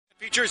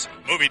Features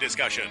movie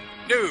discussion,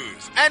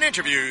 news, and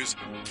interviews.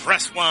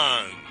 Press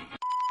 1.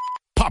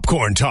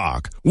 Popcorn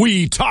Talk.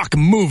 We talk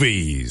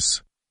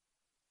movies.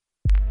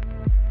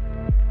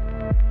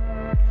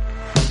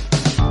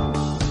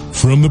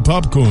 From the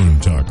Popcorn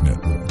Talk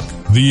Network,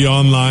 the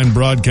online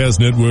broadcast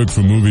network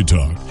for movie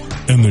talk,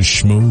 and the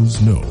schmoes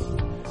know,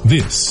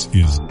 this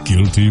is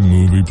Guilty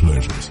Movie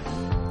Pleasures.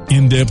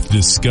 In-depth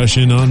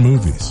discussion on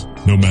movies,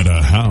 no matter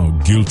how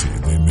guilty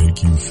they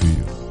make you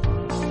feel.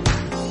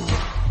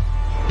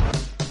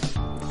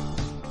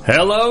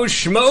 Hello,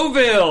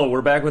 Schmoville!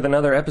 We're back with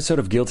another episode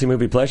of Guilty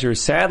Movie Pleasures.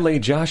 Sadly,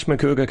 Josh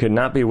McCouga could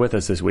not be with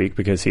us this week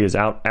because he is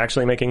out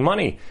actually making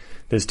money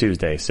this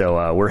Tuesday.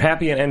 So we're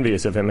happy and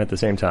envious of him at the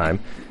same time.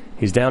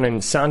 He's down in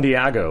San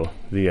Diego,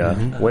 the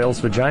whale's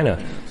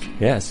vagina.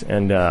 Yes,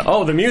 and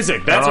the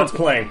music, that's what's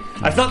playing.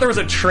 I thought there was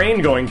a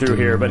train going through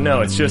here, but no,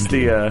 it's just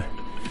the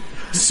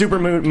super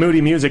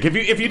moody music.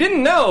 If you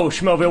didn't know,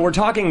 Schmoville, we're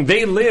talking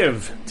They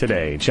Live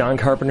today. John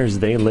Carpenter's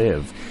They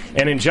Live.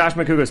 And in Josh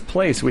McCouga's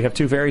place, we have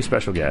two very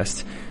special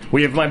guests.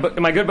 We have my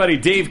good buddy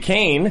Dave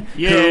Kane,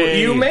 who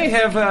you may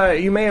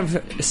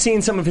have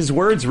seen some of his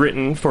words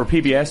written for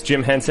PBS,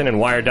 Jim Henson, and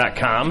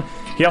Wired.com.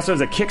 He also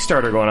has a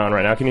Kickstarter going on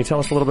right now. Can you tell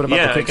us a little bit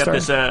about the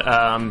Kickstarter? Yeah,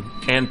 I got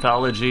this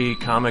anthology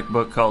comic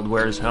book called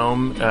Where's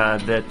Home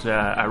that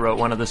I wrote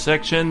one of the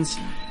sections.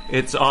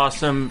 It's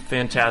awesome,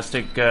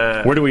 fantastic.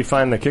 Where do we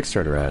find the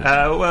Kickstarter at?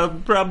 Well,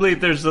 probably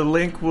there's a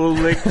link we'll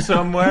link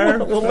somewhere.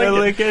 we'll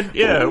link it.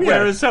 Yeah,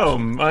 Where is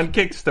Home on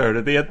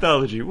Kickstarter, the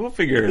anthology. We'll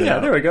figure it out. Yeah,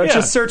 there we go. Yeah.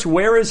 Just search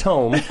Where is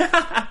Home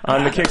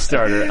on the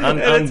Kickstarter. On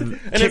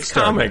it's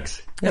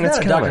comics. And it's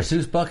a Dr.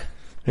 Seuss book.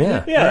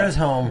 Yeah. Where is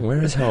Home?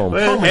 Where is Home?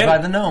 Home is by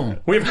the gnome.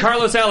 We have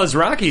Carlos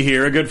Alazraqui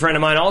here, a good friend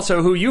of mine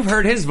also, who you've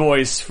heard his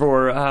voice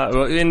for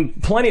in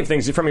plenty of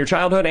things from your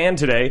childhood and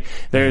today.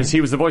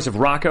 He was the voice of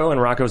Rocco in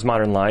Rocco's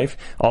Modern Life,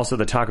 also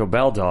the Taco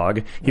Bell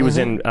dog. He was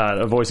in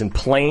a voice in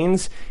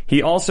Planes.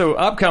 He also,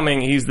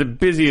 he's the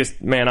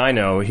busiest man I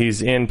know.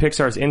 He's in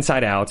Pixar's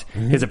Inside Out.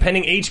 He has a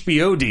pending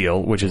HBO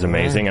deal, which is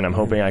amazing, and I'm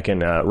hoping I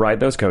can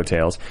ride those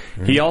coattails.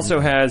 He also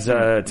has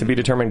to be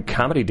determined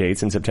comedy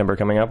dates in September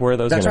coming up. Where are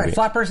those going to be? That's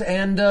right, Flappers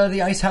and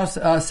the Ice House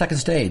second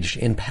stage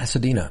in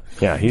Pasadena.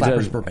 Yeah, he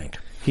Flappers does. Burbank.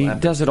 He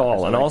does it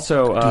all, and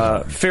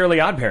also Fairly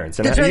Odd Parents.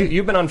 And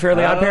you've been on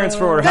Fairly Odd Parents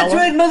for how long?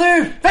 That's right,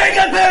 Mother! Fairly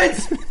Odd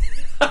Parents!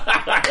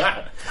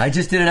 I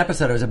just did an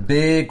episode. It was a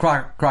big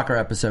Crocker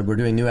episode. We're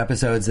doing new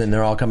episodes, and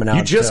they're all coming out.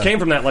 You just came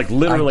from that, like,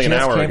 literally an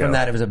hour ago. I just came from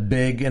that. It was a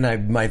big,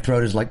 and my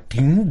throat is like,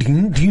 ding,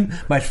 ding, ding.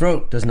 My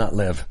throat does not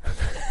live.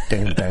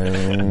 Ding,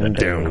 ding,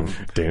 ding,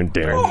 ding, ding.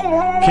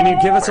 Can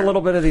you give us a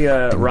little bit of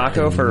the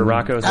Rocco for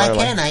Rocco's Modern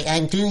Life? I can.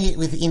 I'm doing it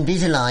with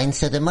Invisalign,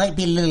 so there might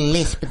be a little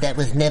lisp, but that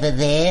was never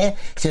there.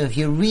 So if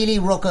you're really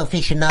Rocco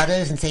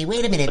aficionados and say,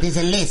 wait a minute, there's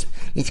a lisp,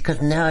 it's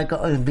because now I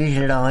got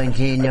Invisalign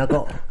here, now I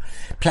got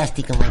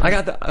plastic on my... I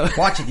got the...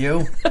 Watch it,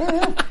 you.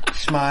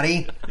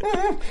 Smarty.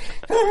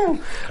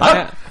 I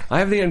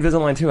have the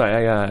Invisalign, too.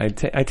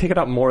 I take it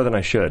out more than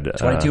I should.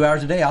 22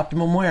 hours a day,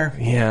 optimum wear.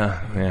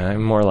 Yeah,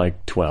 I'm more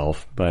like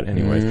 12, but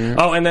anyways.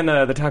 Oh, and then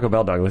the Taco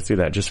Bell dog. Let's do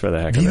that just for the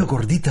heck of it. Viva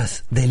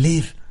Gorditas, they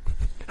live.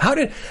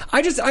 I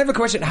have a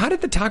question. How did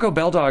the Taco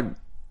Bell dog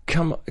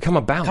come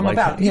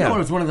about? Yeah. You know, it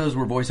was one of those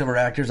where voiceover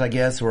actors, I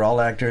guess, where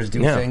all actors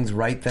do things,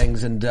 write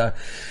things, and...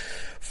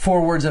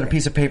 4 words on a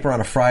piece of paper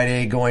on a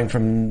Friday going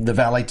from the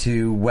Valley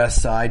to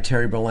West Side,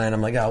 Terry Berlin.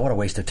 I'm like, oh, what a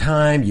waste of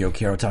time. Yo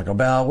quiero Taco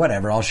Bell,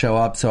 whatever, I'll show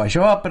up. So I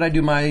show up and I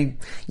do my...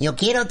 Yo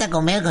quiero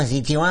Taco Bell con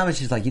Chihuahua.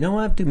 She's like, you know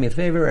what, do me a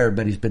favor.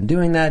 Everybody's been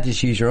doing that.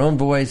 Just use your own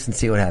voice and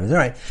see what happens. All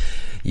right.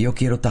 Yo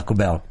quiero Taco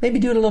Bell. Maybe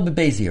do it a little bit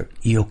bassier.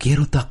 Yo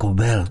quiero Taco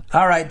Bell.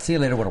 All right, see you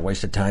later. What a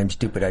waste of time.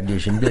 Stupid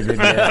audition. Then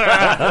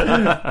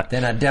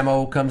a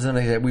demo comes in.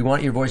 They say, we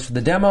want your voice for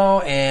the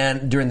demo.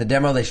 And during the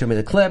demo, they show me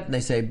the clip. And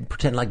they say,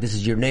 pretend like this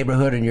is your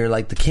neighborhood and you're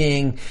like the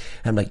king.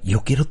 And I'm like, yo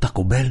quiero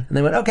Taco Bell. And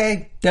they went,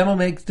 okay,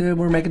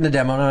 we're making the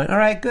demo. And I went, all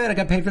right, good. I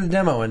got paid for the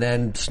demo. And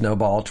then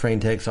snowball, train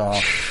takes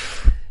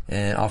off.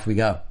 And off we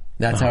go.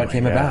 That's how it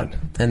came about.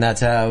 And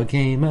that's how it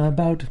came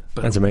about.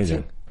 That's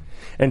amazing.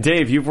 And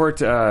Dave, you've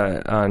worked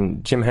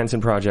on Jim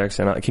Henson projects,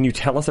 and can you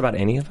tell us about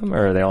any of them,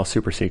 or are they all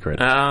super secret?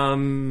 Yeah,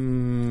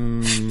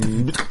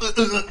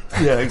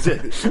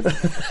 exactly.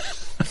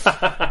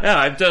 Yeah,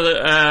 I've done it.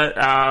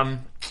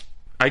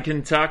 I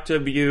can talk to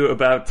you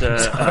about.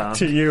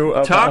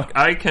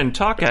 I can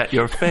talk at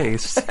your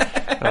face.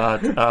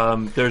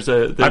 There's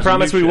I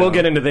promise we will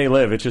get into They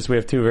Live. It's just we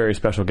have two very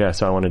special guests,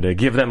 so I wanted to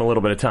give them a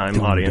little bit of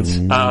time, audience.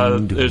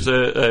 There's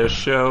a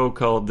show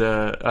called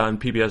on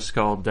PBS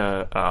called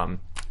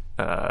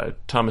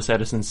Thomas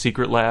Edison's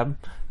Secret Lab.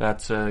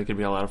 That's going to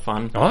be a lot of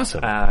fun.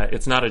 Awesome.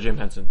 It's not a Jim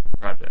Henson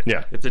project.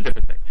 Yeah. It's a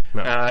different thing.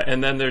 No.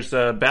 And then there's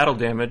Battle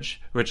Damage,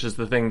 which is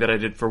the thing that I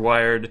did for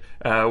Wired,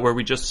 where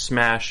we just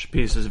smash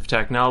pieces of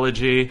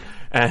technology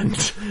and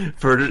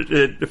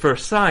for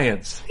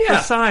science. Yeah.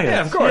 For science.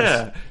 Yeah, of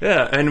course.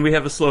 Yeah. And we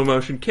have a slow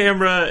motion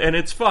camera, and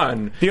it's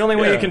fun. The only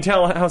way you can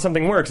tell how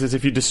something works is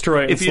if you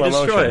destroy it in slow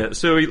motion. If you destroy it.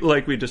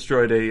 So we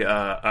destroyed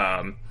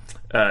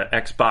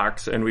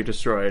Xbox, and we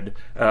destroyed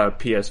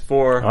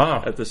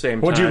PS4 at the same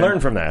time. What'd you learn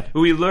from that?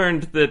 We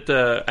learned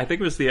that I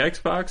think it was the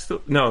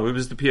Xbox. No, it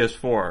was the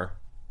PS4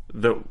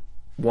 that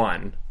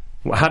won.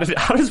 Well, how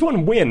does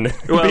one win?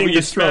 Well,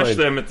 you smash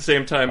them at the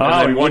same time,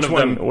 and then one of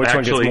them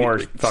actually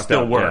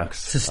still works.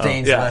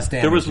 Sustains less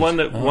damage. There was one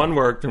that one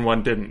worked and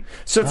one didn't.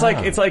 So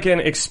it's like an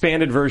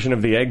expanded version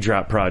of the egg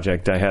drop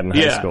project I had in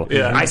high school.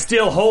 Yeah. I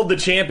still hold the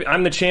champion.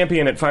 I'm the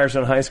champion at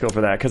Firestone High School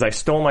for that because I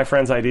stole my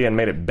friend's idea and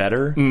made it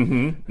better.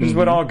 This is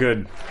what all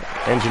good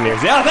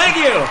engineers. Yeah, thank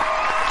you.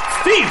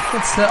 Steve!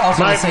 It's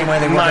also the same way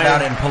they work it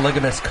out in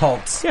polygamous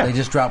cults. Yeah. They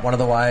just drop one of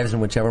the wives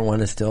and whichever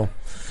one is still...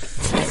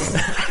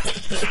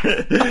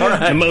 All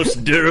right. The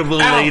most durable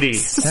lady.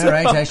 All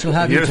right, I shall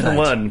have you tonight. You're the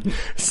one.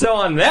 So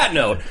on that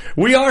note,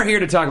 we are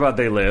here to talk about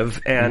They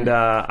Live, and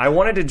I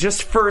wanted to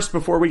just first,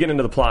 before we get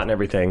into the plot and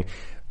everything...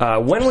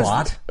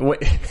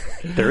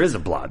 there is a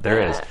plot.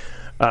 There is.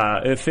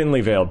 Thinly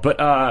veiled.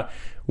 But...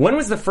 when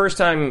was the first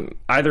time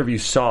either of you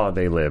saw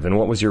They Live, and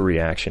what was your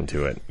reaction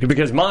to it?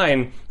 Because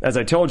mine, as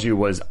I told you,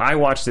 was I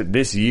watched it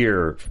this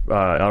year,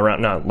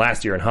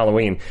 last year on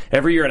Halloween.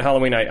 Every year at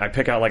Halloween, I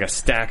pick out like a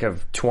stack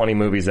of 20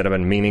 movies that I've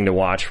been meaning to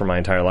watch for my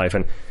entire life,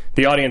 and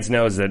the audience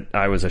knows that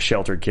I was a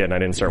sheltered kid and I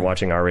didn't start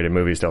watching R-rated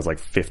movies till I was like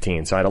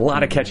 15, so I had a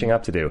lot of catching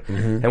up to do.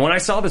 And when I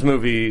saw this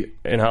movie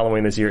in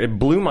Halloween this year, it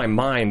blew my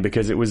mind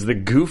because it was the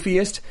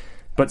goofiest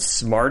but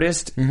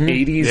smartest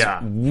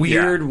 80s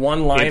weird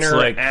one-liner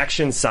like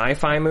action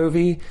sci-fi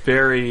movie.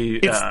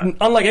 It's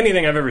unlike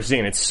anything I've ever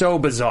seen. It's so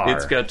bizarre.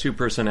 It's got two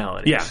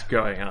personalities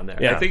going on there.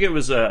 Yeah. I think it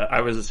was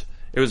I was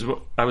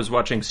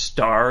watching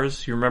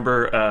Stars. You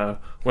remember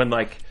when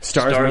like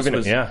Stars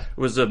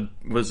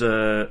was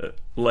a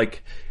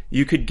like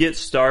you could get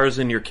Stars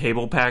in your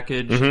cable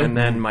package, and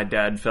then my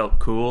dad felt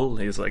cool.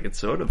 He was like, it's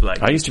sort of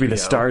like... I used to be the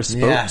Stars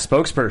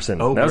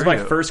spokesperson. Oh, that was my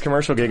first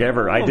commercial gig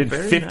ever. I did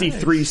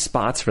 53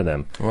 spots for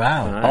them.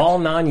 Wow. Nice. All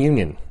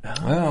non-union.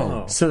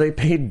 Oh. So they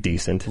paid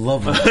decent.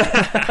 Lovely.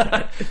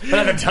 But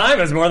at the time,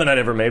 it was more than I'd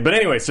ever made. But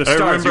anyway, so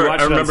Stars,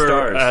 I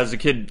remember as a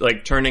kid,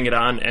 like, turning it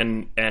on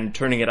and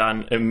turning it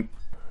on...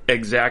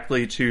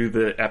 exactly to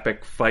the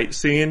epic fight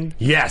scene.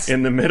 Yes.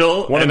 In the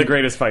middle. One of the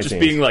greatest fight scenes. Just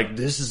being like,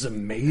 this is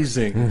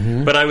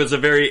amazing. But I was a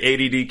very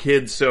ADD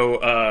kid,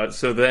 so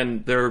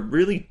then there are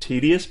really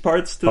tedious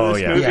parts to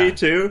this movie,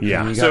 too.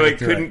 Yeah. So I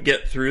couldn't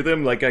get through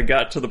them. Like, I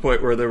got to the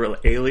point where there were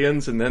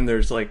aliens, and then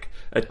there's, like,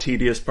 a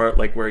tedious part,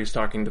 like, where he's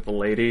talking to the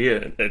lady,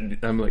 and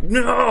I'm like,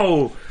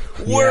 no!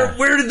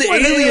 Where did the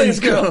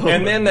aliens go?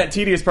 And then that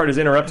tedious part is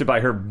interrupted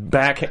by her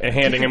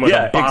backhanding him with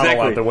a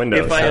bottle out the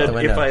window.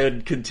 If I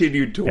had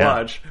continued to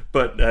watch...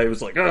 But I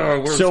was like,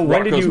 where's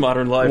Rocko's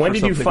Modern Life? When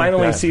did you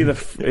finally see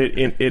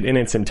it in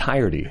its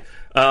entirety?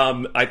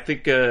 I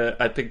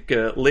think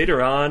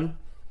later on,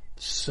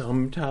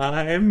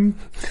 sometime.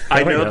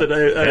 I know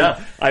that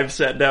I've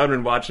sat down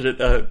and watched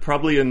it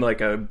probably in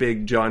like a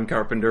big John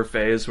Carpenter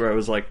phase where I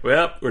was like,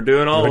 well, we're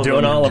doing all of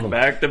them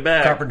back to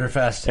back. Carpenter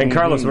Fest. And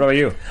Carlos, what about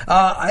you?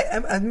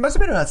 I must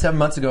have been about 7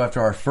 months ago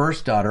after our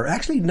first daughter.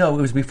 Actually, no,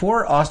 it was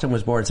before Austin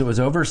was born, so it was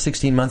over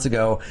 16 months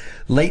ago.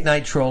 Late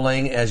night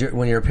trolling.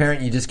 When you're a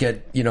parent, you just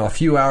get a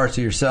few hours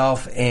to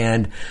yourself,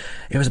 and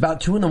it was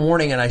about 2 a.m.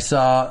 and I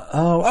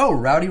saw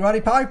Rowdy Roddy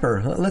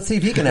Piper. Let's see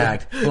if he can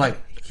act. I'm like,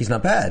 he's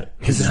not bad.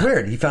 This is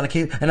weird. He found a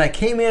case, and I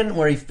came in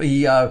where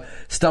he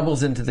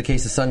stumbles into the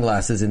case of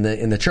sunglasses in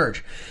the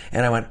church,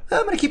 and I went,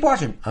 I'm going to keep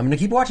watching.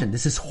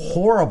 This is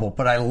horrible,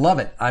 but I love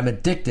it. I'm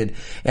addicted.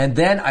 And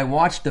then I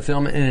watched the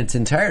film in its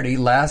entirety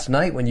last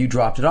night when you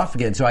dropped it off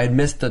again. So I had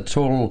missed the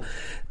total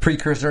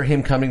precursor,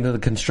 him coming to the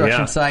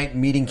construction site,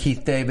 meeting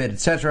Keith David,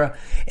 etc.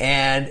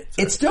 And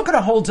it still kind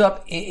of holds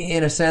up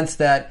in a sense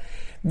that.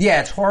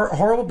 Yeah, it's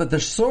horrible, but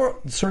there's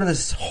sort of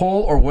this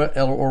whole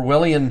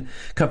Orwellian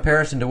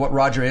comparison to what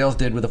Roger Ailes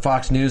did with the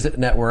Fox News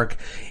network.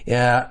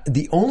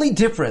 The only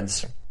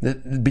difference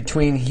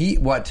between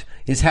what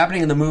is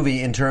happening in the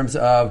movie in terms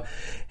of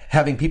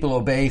having people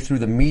obey through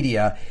the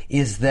media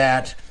is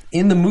that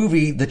in the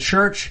movie, the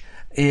church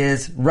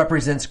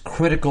represents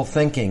critical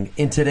thinking.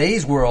 In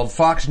today's world,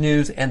 Fox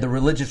News and the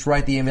religious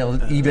right, the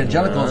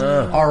evangelicals,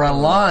 are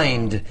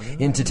aligned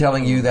into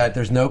telling you that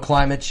there's no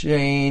climate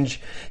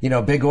change,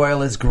 big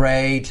oil is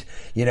great,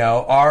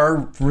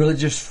 our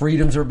religious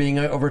freedoms are being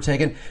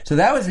overtaken. So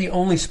that was the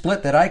only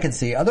split that I can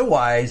see.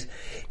 Otherwise,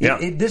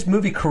 this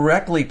movie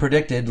correctly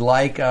predicted,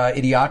 like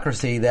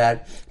Idiocracy,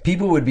 that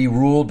people would be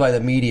ruled by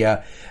the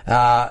media.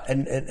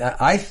 And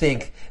I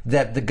think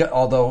that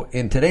although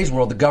in today's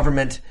world, the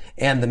government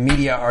and the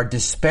media are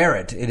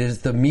disparate. It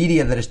is the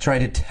media that is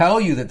trying to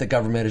tell you that the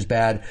government is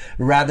bad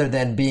rather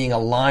than being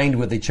aligned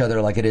with each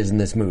other like it is in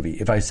this movie,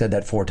 if I said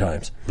that 4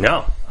 times.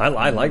 No, I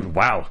like,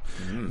 wow.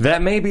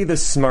 That may be the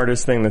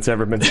smartest thing that's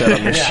ever been said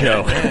on this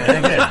show. Hey,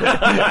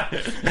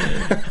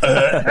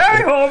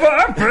 Homer,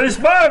 I'm pretty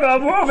smart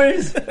about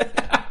movies.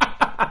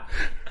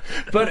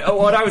 But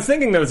what I was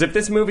thinking though is if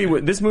this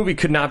movie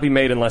could not be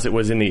made unless it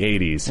was in the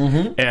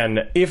 80s,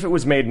 and if it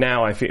was made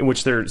now,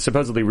 which they're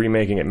supposedly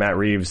remaking it. Matt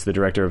Reeves, the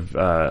director of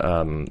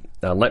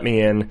Let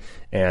Me In,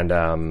 and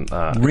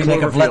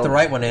remake of Let the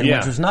Right One In,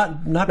 which was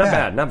not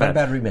bad, not a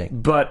bad remake.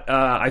 But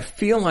I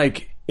feel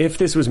like if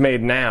this was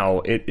made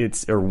now,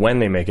 it's or when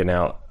they make it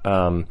now,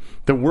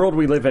 the world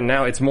we live in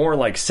now, it's more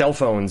like cell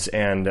phones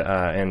and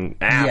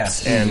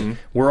apps, and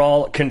we're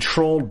all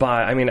controlled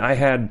by. I mean, I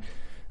had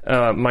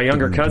my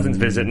younger cousins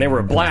visit, and they were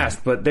a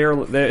blast, but they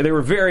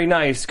were very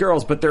nice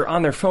girls, but they're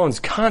on their phones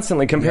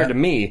constantly compared to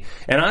me,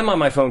 and I'm on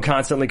my phone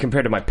constantly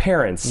compared to my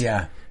parents.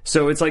 Yeah.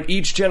 So it's like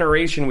each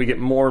generation we get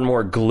more and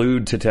more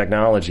glued to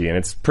technology, and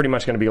it's pretty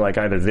much going to be like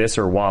either this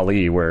or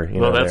WALL-E, where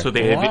that's what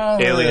the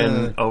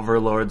alien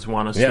overlords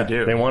want us to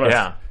do. They want us.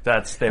 Yeah,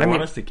 they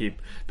want us to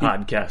keep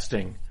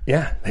podcasting.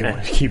 Yeah, they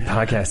want to keep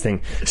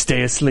podcasting.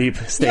 Stay asleep,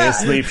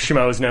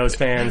 Schmoes Nose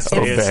fans.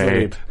 Stay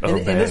asleep.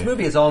 And this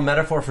movie is all a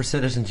metaphor for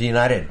Citizens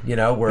United,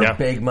 where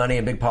big money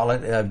and big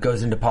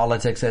goes into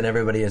politics, and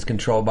everybody is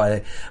controlled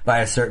by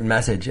a certain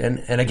message.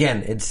 And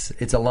again,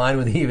 it's aligned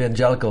with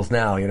evangelicals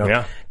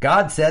now.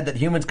 God said that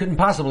humans couldn't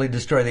possibly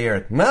destroy the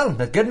earth. Well,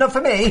 that's good enough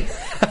for me.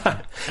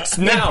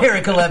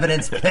 Empirical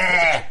evidence.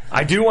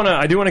 I do want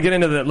to get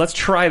into the. Let's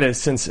try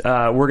this since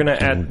we're gonna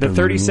at the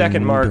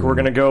 30-second mark. We're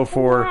gonna go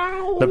for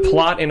the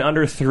plot in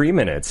under 3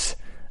 minutes.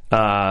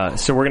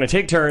 So we're going to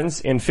take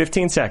turns in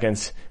 15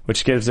 seconds,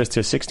 which gives us to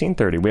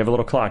 16:30. We have a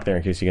little clock there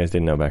in case you guys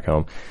didn't know back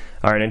home.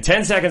 All right, in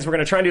 10 seconds, we're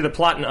going to try and do the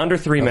plot in under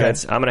 3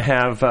 minutes. I'm going to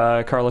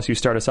have Carlos, you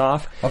start us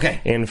off. Okay.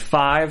 In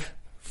 5,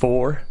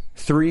 4,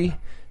 3,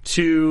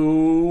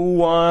 2,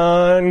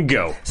 1,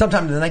 go.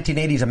 Sometime in the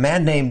 1980s, a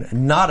man named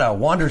Nada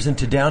wanders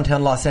into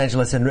downtown Los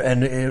Angeles and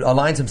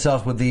aligns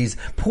himself with these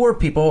poor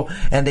people,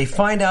 and they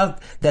find out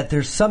that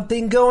there's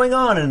something going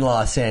on in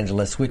Los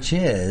Angeles, which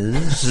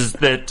is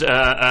that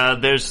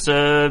there's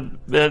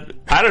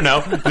I don't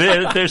know,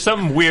 there's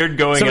something weird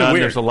going on.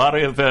 There's a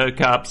lot of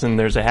cops, and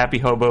there's a happy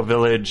hobo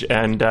village,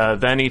 and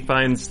then he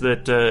finds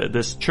that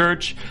this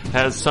church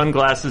has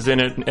sunglasses in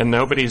it, and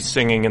nobody's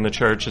singing in the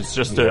church. It's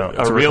just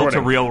a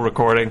reel-to-reel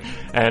recording.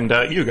 And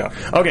you go.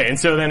 Okay, and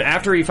so then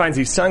after he finds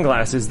these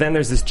sunglasses, then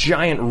there's this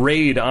giant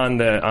raid on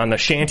the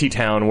shanty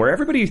town where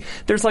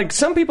there's like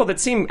some people that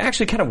seem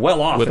actually kind of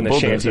well off in the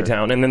shanty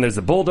town, and then there's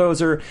the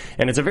bulldozer,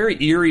 and it's a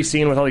very eerie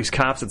scene with all these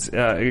cops that's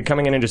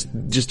coming in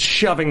and just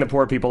shoving the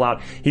poor people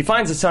out. He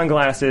finds the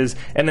sunglasses,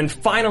 and then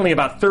finally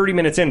about 30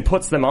 minutes in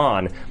puts them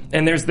on,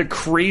 and there's the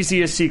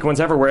craziest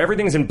sequence ever where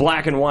everything's in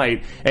black and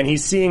white, and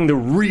he's seeing the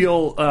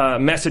real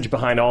message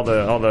behind all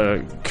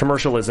the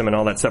commercialism and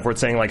all that stuff where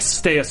it's saying like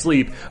stay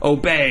asleep,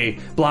 obey,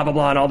 blah blah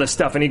blah, and all this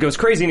stuff, and he goes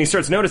crazy, and he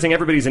starts noticing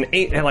everybody's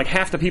like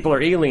half the people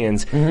are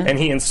aliens, and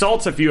he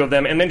insults a few of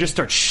them, and then just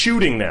starts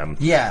shooting them.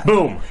 Yeah,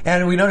 boom.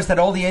 And we notice that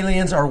all the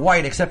aliens are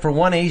white except for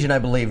one Asian, I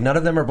believe. None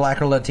of them are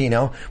black or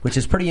Latino, which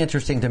is pretty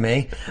interesting to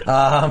me. They're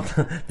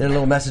a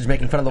little message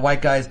making fun of the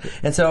white guys,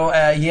 and so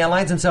he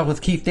aligns himself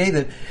with Keith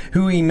David,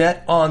 who he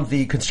met on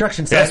the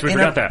construction site. Yes, we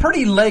forgot that.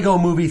 Pretty Lego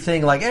movie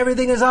thing, like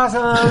everything is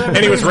awesome, and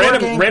he was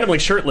randomly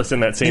shirtless in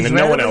that scene, and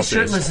no one else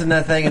shirtless in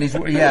that thing, and he's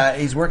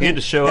working. He had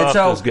to show off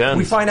those guns.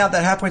 We find out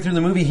that halfway through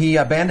the movie he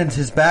abandons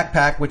his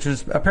backpack, which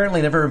was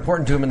apparently never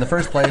important to him in the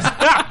first place,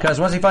 because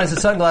once he finds the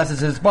sunglasses,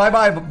 he says,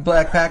 bye-bye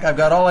backpack, I've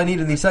got all I need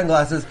in these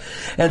sunglasses.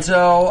 And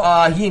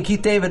so he and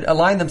Keith David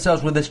align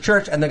themselves with this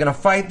church, and they're going to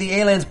fight the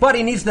aliens, but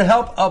he needs the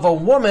help of a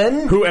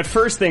woman who at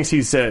first thinks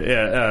he's going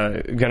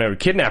to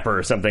kidnap her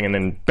or something, and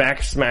then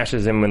back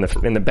smashes him in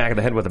the back of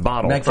the head with a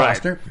bottle. Meg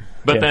Foster.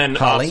 But then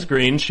off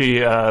screen,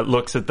 she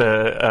looks at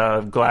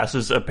the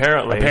glasses.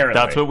 Apparently,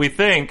 that's what we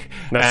think.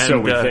 That's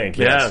what we think.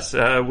 Yes,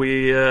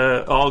 we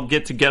all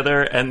get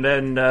together, and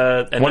then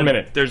 1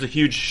 minute. There's a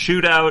huge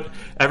shootout.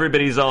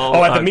 Everybody's all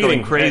at the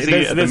meeting, going crazy.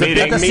 There's a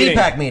big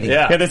CPAC meeting.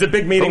 Yeah, there's a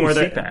big meeting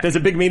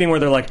where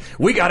they're like,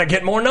 we got to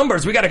get more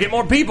numbers. We got to get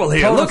more people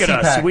here. Look at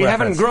us. We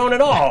haven't grown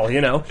at all,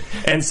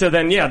 And so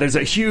then, there's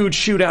a huge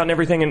shootout and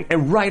everything.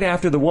 And right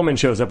after the woman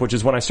shows up, which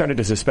is when I started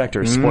to suspect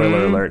her.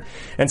 Spoiler alert.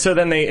 And so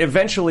then they have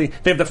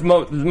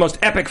the most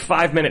epic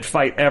 5-minute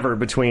fight ever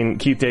between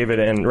Keith David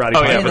and Roddy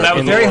Piper. Yeah, but that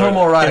was very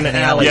homoerotic in the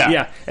alley.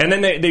 Yeah. And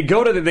then they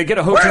go to they get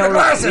a hotel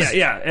room.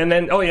 Yeah. And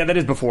then that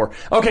is before.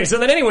 Okay, so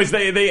then anyways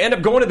they end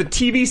up going to the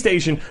TV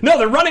station. No,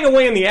 they're running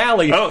away in the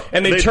alley,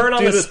 and they turn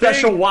on the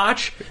special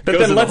watch that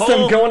then lets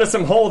them go into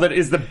some hole that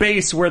is the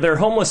base where their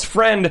homeless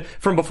friend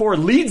from before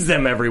leads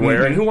them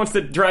everywhere. And who wants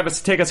to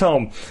take us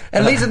home?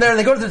 And leads them there, and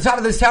they go to the top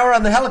of this tower,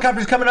 and the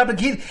helicopter's coming up, and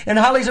Keith and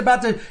Holly's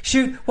about to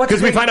shoot.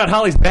 Because we find out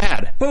Holly's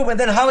bad. Boom, and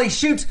then Holly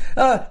shoots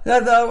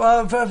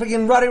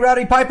fucking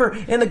Roddy Piper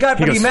in the gut,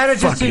 but he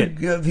manages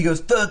to. He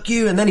goes, fuck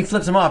you, and then he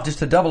flips him off just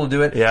to double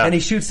do it, and he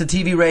shoots the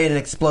TV ray and it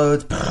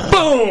explodes.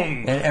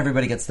 Boom! And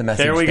everybody gets the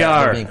message. There we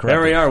are.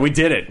 There we are. We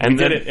did it. We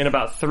did it in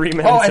about 3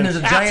 minutes. Oh, and there's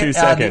a giant.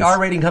 The R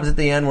rating comes at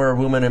the end where a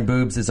woman in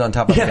boobs is on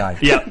top of the guy.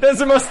 Yeah, there's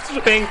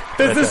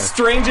the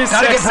strangest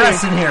sex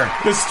scene here.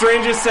 The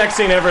strangest sex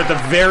scene ever. At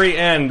the very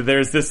end,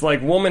 there's this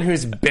woman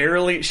who's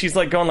barely. She's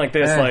going like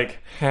this,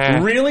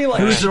 really.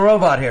 Who's the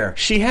robot here?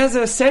 She has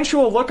a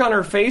sensual look on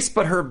her face,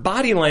 but her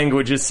body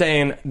language is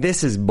saying,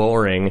 this is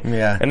boring.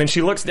 Yeah. And then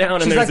she looks down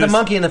and She's there's like the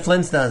monkey in the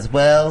Flintstones.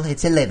 Well,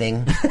 it's a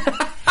living.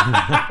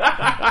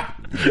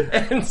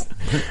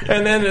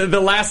 and then the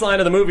last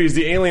line of the movie is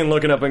the alien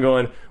looking up and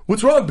going,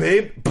 what's wrong,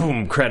 babe?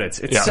 Boom, credits.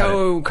 It's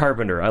so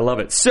Carpenter. I love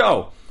it.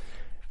 So,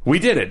 we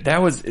did it.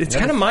 It's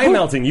kind of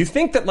mind-melting. You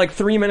think that like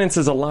 3 minutes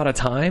is a lot of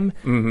time,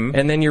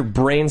 and then your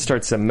brain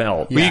starts to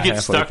melt. Well, you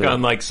get stuck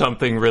on like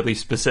something really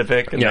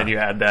specific, and then you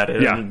add that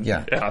in.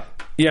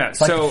 Yeah.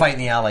 It's like the fight in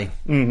the alley.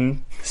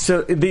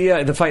 So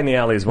the fight in the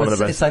alley is one of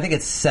the best. I think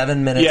it's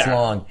 7 minutes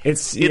long.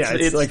 It's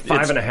like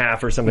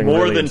 5.5 or something.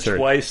 More really than absurd.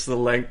 Twice the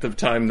length of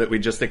time that we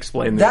just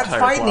explained. That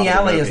fight in the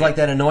alley is like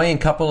that annoying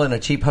couple in a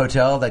cheap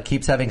hotel that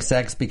keeps having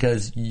sex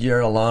because you're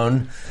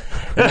alone.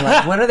 And you're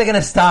like, when are they going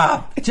to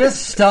stop?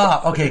 Just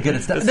stop. Okay, good.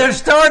 They're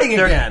starting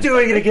again. They're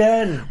doing it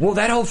again. Well,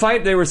 that whole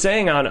fight, they were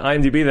saying on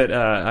IMDb that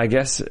I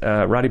guess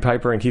Roddy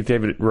Piper and Keith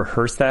David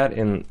rehearsed that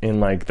in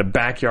like the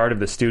backyard of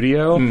the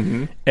studio,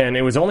 and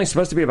it was only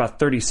supposed to be about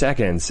 30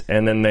 seconds,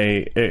 and then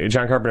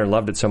John Carpenter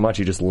loved it so much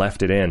he just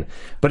left it in.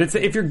 But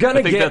if you're gonna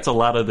I think that's a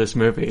lot of this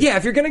movie. Yeah,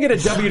 if you're gonna get a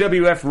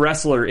WWF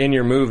wrestler in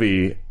your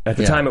movie, at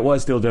the time it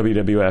was still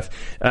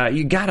WWF,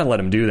 you gotta let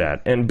him do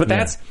that. But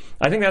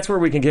I think that's where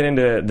we can get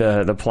into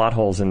the plot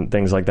holes and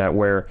things like that,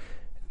 where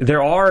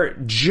there are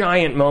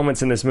giant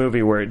moments in this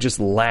movie where it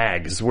just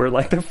lags. Where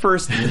like the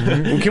first,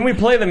 can we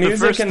play the music?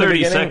 The first in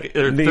the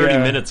 30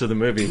 minutes of the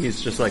movie, he's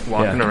just like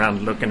walking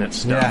around looking at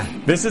stuff.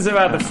 Yeah. This is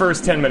about the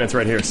first 10 minutes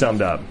right here,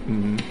 summed up.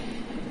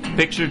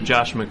 Picture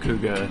Josh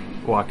McCouga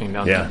walking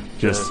down.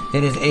 Just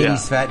in his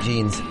 80s fat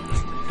jeans.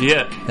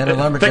 Yeah, and a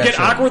lumberjack. They get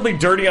awkwardly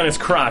dirty on his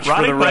crotch.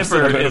 Roddy for the rest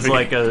Piper of the movie. is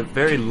like a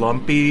very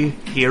lumpy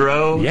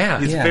hero. Yeah,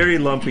 he's very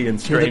lumpy and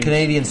strange. You're the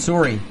Canadian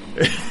Suri.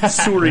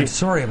 Sorry. I'm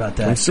sorry about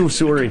that. I'm so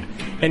sorry.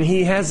 And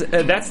he has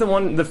that's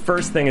the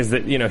first thing is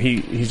that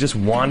he's just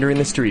wandering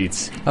the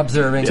streets,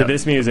 observing to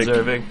this music.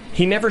 Observing.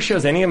 He never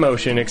shows any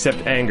emotion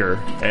except anger.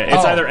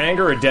 It's either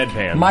anger or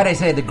deadpan. Might I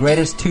say the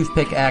greatest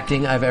toothpick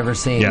acting I've ever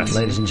seen,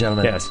 ladies and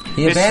gentlemen. Yes.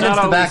 He abandons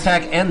the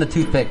backpack and the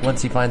toothpick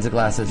once he finds the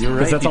glasses. You're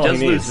right. That's he all does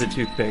he lose needs.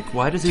 the toothpick.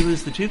 Why does he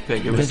lose the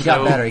toothpick? It was he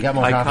got better. He got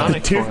more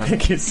confident. The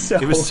toothpick is so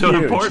It was so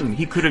huge. important.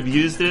 He could have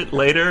used it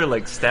later,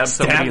 like stab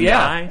somebody in the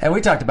eye. And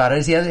we talked about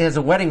it. He has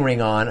a wedding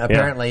ring on.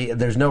 Apparently,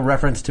 there's no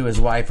reference to his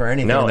wife or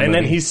anything. No, and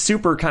then movie. he's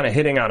super kind of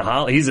hitting on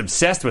Holly. He's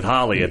obsessed with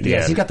Holly at the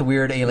end. He's got the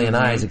weird alien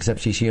eyes, except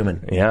she's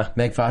human. Yeah.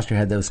 Meg Foster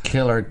had those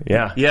killer.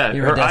 Yeah,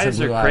 her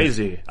eyes are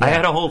crazy. Yeah. I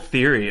had a whole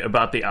theory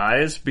about the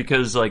eyes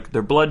because like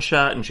they're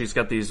bloodshot and she's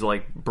got these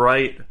like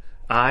bright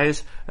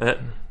eyes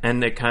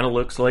and it kind of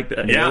looks like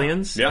the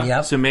aliens. Yeah.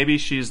 Yep. So maybe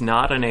she's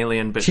not an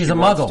alien, but she's she a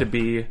wants muggle. to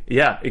be.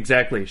 Yeah,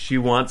 exactly. She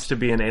wants to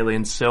be an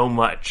alien so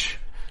much.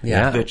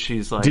 Yeah. That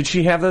she's like. Did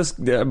she have those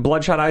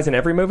bloodshot eyes in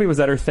every movie? Was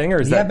that her thing, or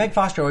is that? Meg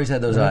Foster always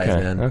had those eyes,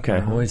 man. Okay.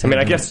 Always I mean,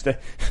 had I guess they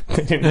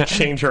didn't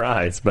change her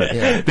eyes, but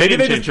They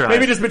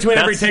maybe just between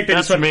every take they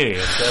that's just me.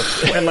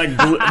 and like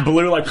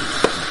blew like.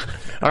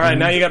 All right,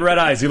 now you got red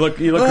eyes. You look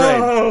great.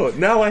 Oh,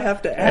 now I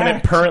have to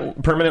act. And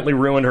it permanently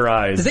ruined her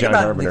eyes. The thing John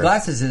about Carpenter. the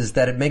glasses is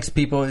that it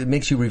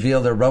makes you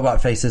reveal their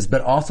robot faces,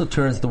 but also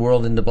turns the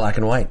world into black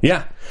and white.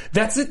 Yeah,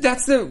 that's it.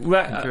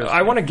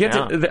 I want to get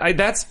to.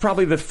 That's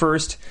probably the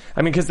first.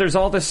 I mean, because there's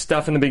all this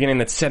stuff in the beginning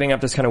that's setting up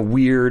this kind of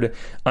weird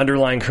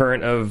underlying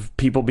current of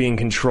people being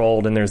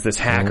controlled, and there's this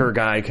hacker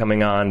guy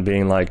coming on,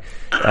 being like,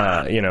 we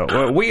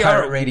Pirate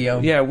are radio.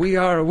 Yeah, we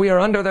are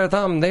under their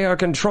thumb. They are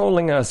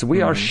controlling us.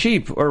 We are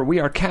sheep, or we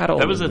are cattle.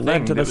 That was a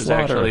thing to that the was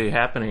slaughter. actually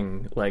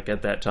happening like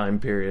at that time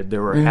period.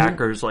 There were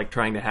hackers like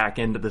trying to hack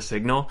into the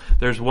signal.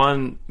 There's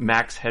one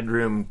Max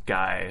Headroom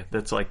guy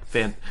that's like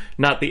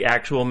not the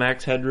actual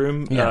Max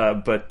Headroom,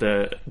 but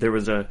there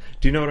was a.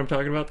 Do you know what I'm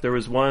talking about? There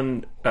was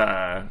one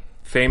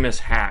famous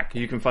hack.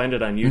 You can find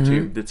it on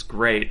YouTube. That's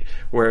great.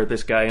 Where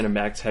this guy in a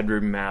Max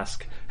Headroom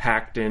mask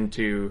hacked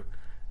into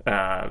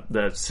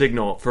the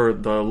signal for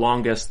the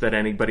longest that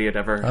anybody had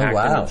ever hacked into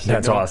the signal.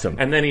 That's awesome.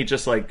 And then he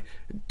just like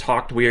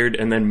talked weird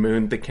and then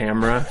mooned the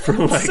camera for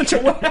like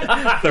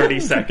 30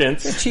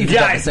 seconds. Chief's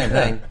got the same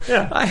thing.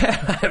 I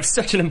have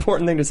such an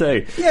important thing to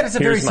say. Yeah, it's a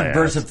very Here's my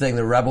subversive ass. thing,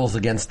 the rebels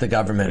against the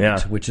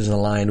government, which is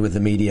aligned with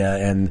the media,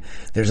 and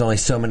there's only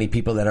so many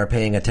people that are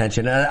paying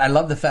attention. And I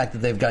love the fact that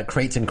they've got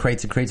crates and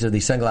crates and crates of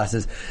these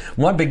sunglasses.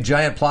 One big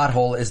giant plot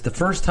hole is the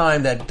first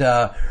time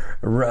that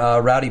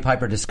Rowdy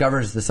Piper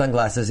discovers the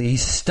sunglasses, he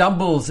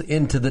stumbles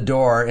into the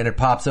door and it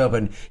pops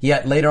open,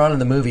 yet later on in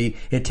the movie,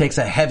 it takes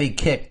a heavy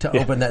kick to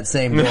open that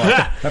same door.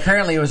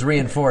 Apparently it was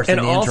reinforced in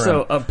the interim. And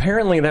also,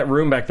 apparently that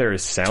room back there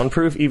is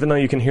soundproof, even though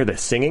you can hear the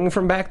singing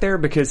from back there,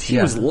 because he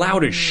was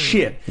loud as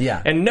shit.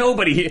 Yeah. And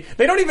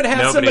they don't even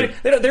have somebody,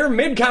 they're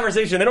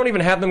mid-conversation, they don't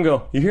even have them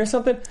go, you hear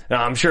something? No,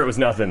 I'm sure it was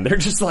nothing. They're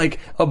just like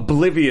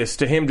oblivious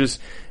to him just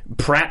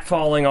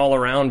pratfalling all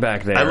around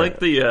back there. I like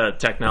the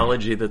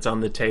technology that's on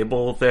the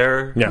table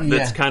there. Yeah.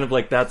 That's kind of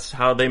like that's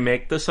how they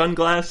make the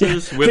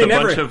sunglasses with a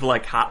bunch of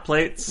like hot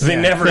plates. They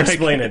never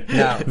explain it.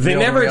 No, they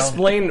never real.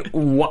 explain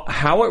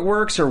how it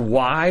works or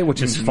why,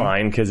 which is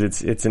fine because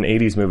it's an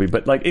 80s movie.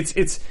 But like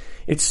it's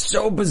it's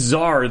so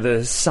bizarre,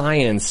 the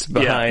science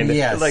behind it.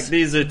 Yes. Like,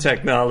 these are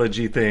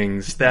technology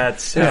things.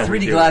 That's There's how we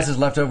 3D do glasses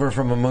left over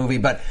from a movie,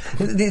 but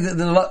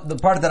the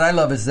part that I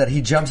love is that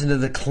he jumps into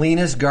the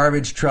cleanest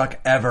garbage truck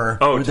ever.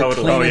 Oh, with totally.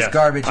 The cleanest yes.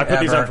 garbage I put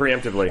ever. these on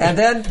preemptively. And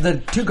then the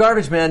two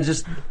garbage men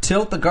just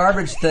tilt the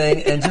garbage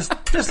thing and just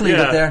leave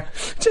it there.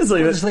 Just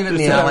leave it. Just leave it in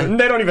the alley.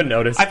 They don't even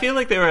notice. I feel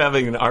like they were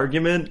having an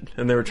argument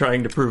and they were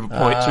trying to prove a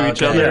point to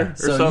each other Yeah. or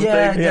So, something.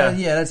 Yeah,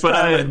 that's But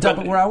fine. I'm I- going to dump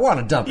but- it where I want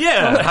to dump it.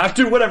 Yeah. I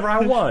do whatever I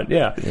want.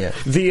 Yeah.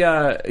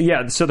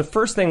 Yeah. So the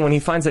first thing when he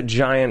finds that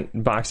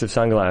giant box of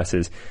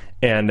sunglasses,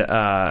 and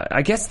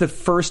I guess the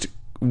first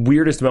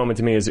weirdest moment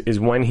to me is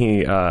when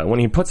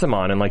he puts them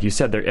on, and like you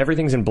said,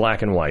 everything's in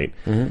black and white.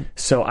 Mm-hmm.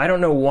 So I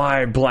don't know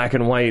why black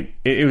and white.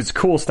 It was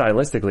cool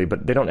stylistically,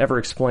 but they don't ever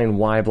explain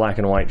why black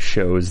and white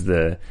shows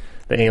the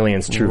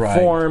alien's true Right.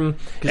 form.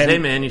 Because, hey,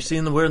 man, you're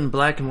seeing the world in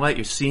black and white.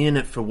 You're seeing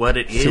it for what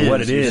it is. For what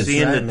it You're is.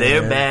 seeing Right, that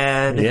they're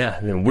man. bad. Yeah,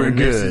 and we're and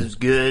good. This is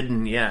good,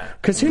 and yeah.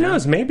 Because who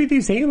knows? Maybe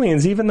these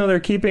aliens, even though they're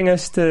keeping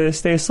us to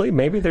stay asleep,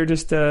 maybe they're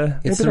just maybe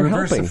It's the they're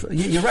reverse helping. of,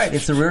 you're right.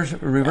 It's the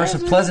reverse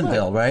of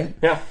Pleasantville, right?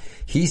 Yeah.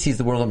 He sees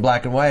the world in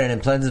black and white, and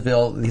in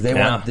Pleasantville, they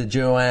want the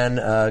Joanne.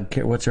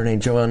 What's her name?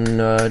 Joan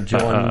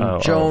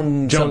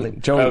something.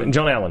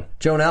 Joan Allen.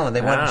 Joan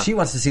Allen. She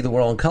wants to see the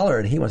world in color,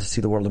 and he wants to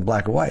see the world in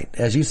black and white,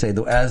 as you say,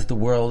 as the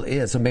world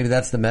is. So maybe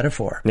that's the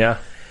metaphor. Yeah.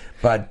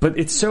 But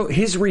it's so,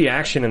 his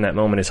reaction in that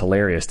moment is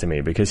hilarious to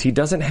me because he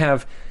doesn't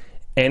have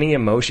any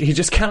emotion. He's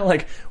just kind of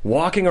like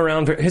walking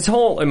around. His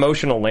whole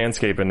emotional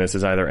landscape in this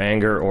is either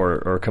anger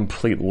or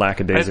complete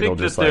lackadaisical. I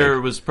think that there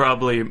was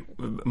probably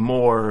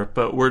more,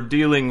 but we're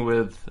dealing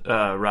with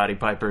Roddy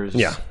Piper's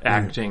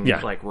acting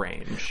like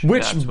range.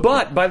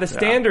 But by the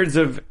standards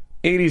of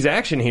 80s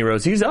action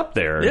heroes, he's up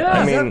there.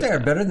 yeah, he's up there,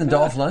 better than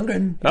Dolph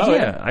Lundgren. Oh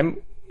yeah,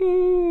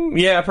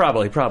 yeah,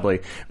 probably.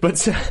 But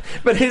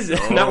his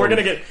now we're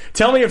gonna get.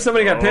 Tell me if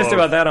somebody got pissed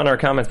about that on our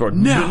comments board.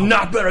 No.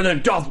 Not better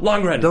than Dolph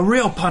Lundgren, the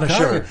real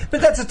Punisher.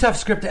 But that's a tough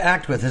script to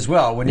act with as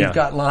well. When you've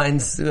got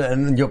lines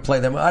and you'll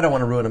play them. I don't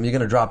want to ruin them. You're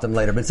going to drop them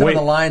later. But some of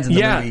the lines in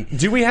the movie.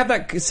 Do we have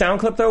that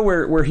sound clip though,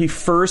 where he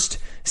first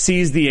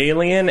sees the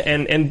alien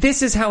and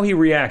this is how he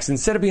reacts?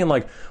 Instead of being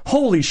like,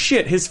 "Holy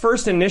shit!" His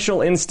first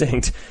initial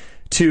instinct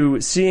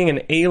to seeing an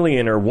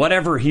alien or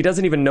whatever, he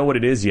doesn't even know what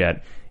it is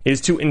yet,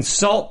 is to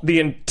insult the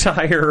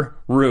entire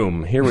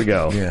room. Here we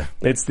go. Yeah.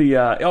 It's the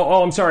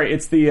I'm sorry.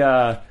 It's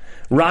the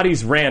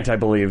Roddy's rant, I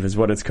believe, is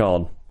what it's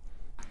called.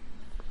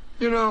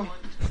 You know,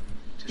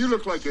 you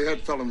look like your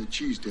head fell on the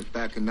cheese dip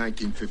back in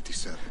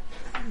 1957.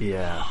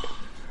 Yeah.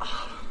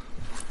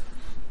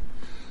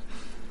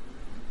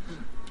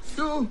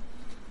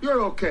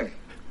 You're okay.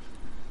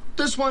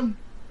 This one,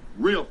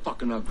 real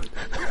fucking ugly.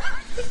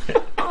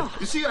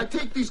 You see, I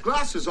take these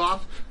glasses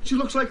off. She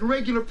looks like a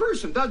regular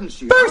person, doesn't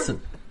she?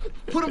 Person.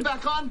 Put them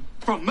back on.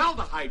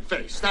 Formaldehyde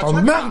face. That's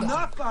Formaldehyde. what.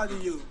 Enough out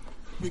of you.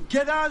 You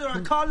get out or I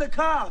call the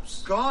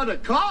cops. God, the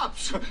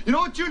cops. You know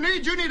what you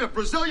need? You need a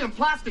Brazilian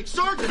plastic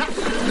surgeon.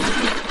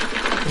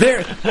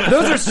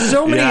 Those are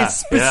so many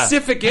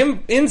specific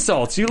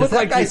insults. You look That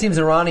like guy seems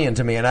Iranian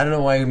to me, and I don't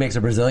know why he makes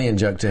a Brazilian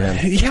joke to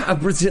him. Yeah,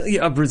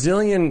 a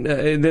Brazilian.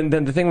 Then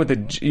the thing with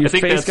your I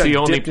think face that's got the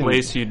only dipped in-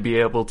 place you'd be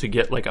able to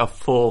get like a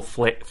full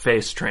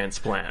face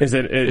transplant.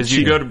 Is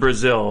you go to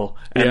Brazil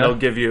and they'll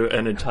give you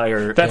an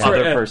entire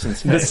other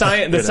person's face.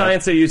 The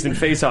science they used in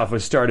Face Off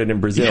was started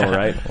in Brazil,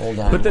 right? Hold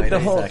on, But wait the a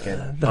whole,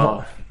 second. the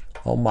whole-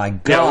 Oh my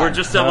god! Yeah, we're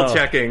just double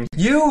checking.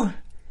 You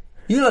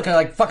look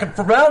like fucking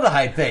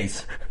formaldehyde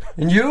face.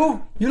 And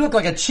you look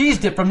like a cheese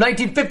dip from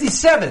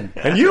 1957.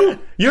 and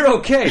you're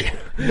okay.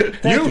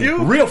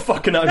 You real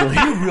fucking ugly.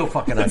 You real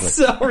fucking ugly. It's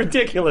so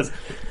ridiculous.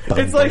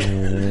 It's like,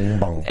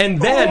 and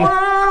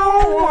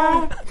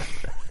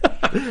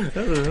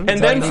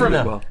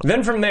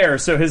then from there.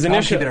 So his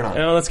initial. keep it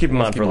on. Let's keep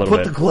him on for a little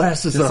bit.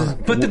 glasses on.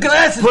 Put the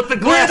glasses. Put the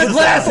glasses Wear the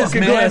glasses, Fucking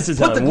man. glasses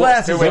Put on. the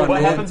glasses Wait, on.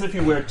 what man. happens if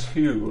you wear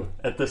two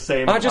at the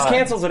same Oh, time? it just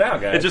cancels it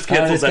out, guys. It just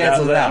cancels, it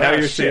cancels it out. Now Oh,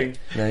 you're shit.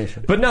 seeing. No, you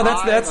should. But no,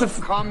 that's I the.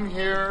 have come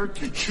here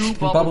to chew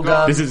Bubble bubblegum.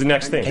 gum. This is the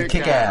next thing. And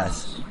kick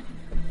ass.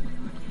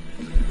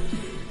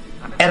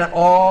 And I'm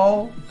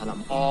all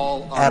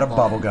out of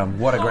bubblegum.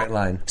 What a great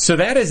line. So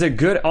that is a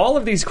good. All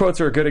of these quotes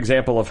are a good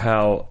example of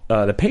how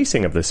the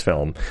pacing of this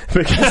film,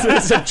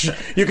 because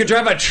you could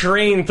drive a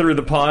train through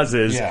the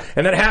pauses,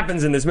 and that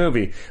happens in this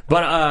movie.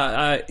 But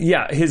I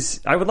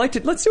would like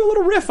to let's do a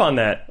little riff on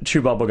that.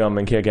 Chew bubblegum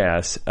and kick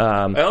ass.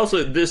 I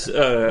also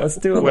Let's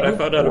do it. when I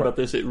found out about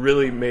this, it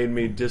really made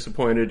me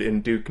disappointed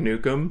in Duke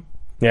Nukem.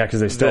 Yeah,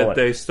 because they stole it.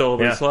 They stole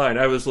this line.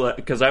 I was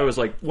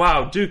like,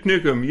 wow, Duke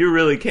Nukem, you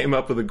really came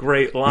up with a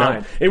great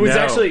line. No. It was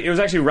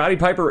actually Roddy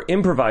Piper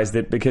improvised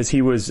it because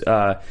it was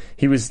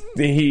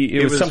something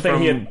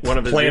he had one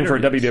of his planned for a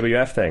interviews.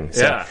 WWF thing.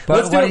 So Yeah.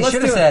 But what he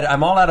should have said,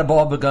 I'm all out of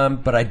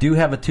bubblegum, but I do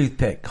have a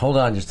toothpick. Hold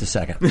on just a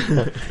second.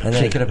 And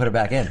then he could have put it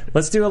back in.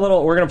 Let's do a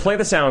little. We're going to play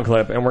the sound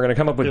clip, and we're going to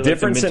come up with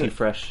different. Like the Minty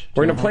Fresh.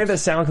 We're going to play the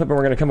sound clip, and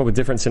we're going to come up with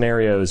different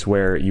scenarios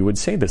where you would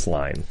say this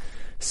line.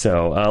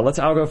 So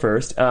I'll go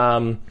first.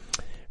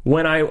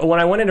 when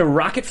I went into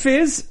Rocket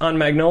Fizz on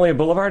Magnolia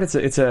Boulevard, it's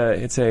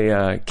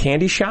a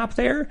candy shop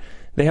there.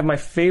 They have my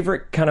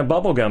favorite kind of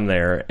bubble gum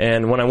there,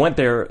 and when I went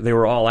there, they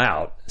were all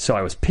out. So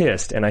I was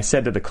pissed, and I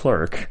said to the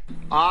clerk,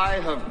 I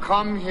have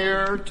come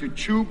here to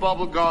chew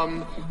bubble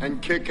gum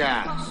and kick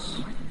ass.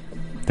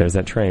 There's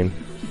that train.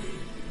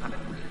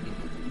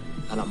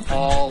 And I'm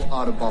all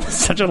out of bubble gum.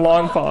 Such a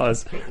long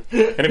pause.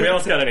 Anybody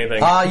else got anything?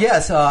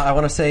 Yes, I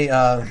want to say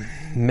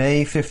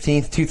May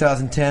 15th,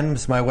 2010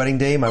 was my wedding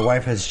day. My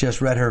wife has just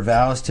read her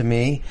vows to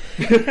me.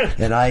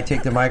 And I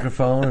take the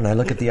microphone and I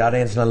look at the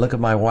audience and I look at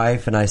my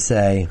wife and I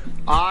say,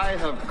 I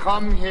have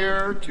come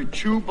here to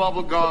chew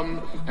bubble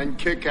gum and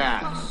kick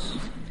ass.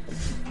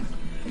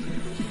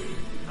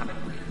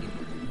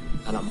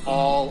 And I'm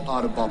all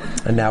out of bubble gum.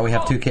 And now we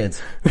have 2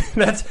 kids.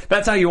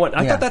 That's how you want.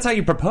 I thought that's how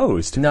you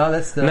proposed. No,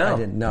 that's the. No. I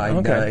didn't. No,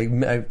 Okay.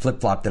 I flip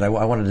flopped it. I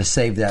wanted to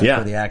save that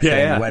for the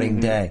actual wedding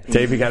day.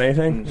 Dave, you got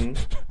anything?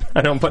 Mm-hmm.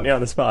 I know I'm putting you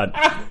on the spot.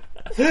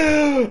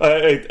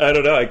 I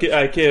don't know. I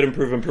can't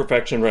improve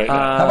imperfection right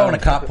now. How about when a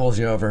cop pulls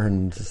you over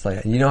and just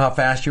like, you know how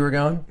fast you were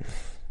going?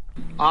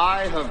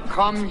 I have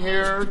come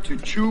here to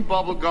chew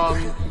bubble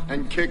gum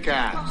and kick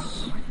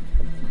ass.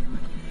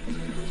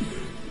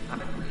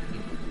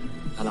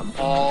 And I'm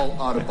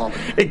all out of bubble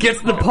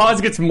gum. The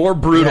pause gets more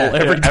brutal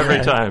every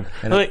time.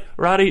 Like,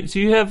 Roddy, do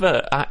you have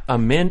a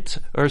mint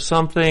or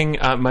something?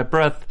 My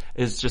breath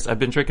is just, I've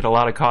been drinking a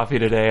lot of coffee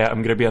today. I'm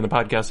going to be on the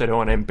podcast. I don't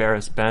want to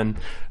embarrass Ben.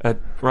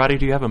 Roddy,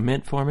 do you have a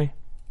mint for me?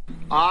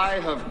 I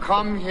have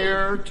come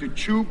here to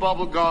chew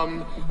bubble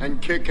gum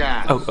and kick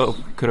ass. Oh,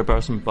 could I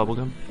borrow some bubble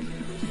gum?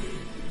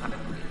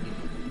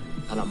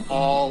 And I'm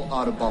all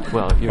out of bubble gum.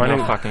 Well, you're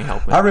not fucking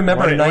helping. I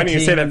remember Why didn't you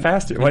say that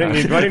faster? Why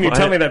didn't you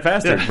tell me that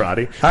faster,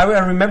 Roddy? I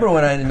remember in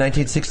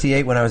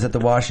 1968 when I was at the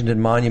Washington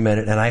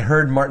Monument and I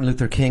heard Martin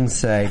Luther King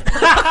say,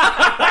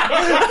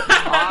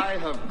 I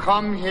have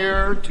come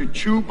here to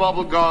chew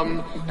bubble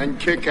gum and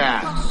kick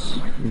ass.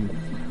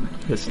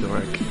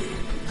 Historic.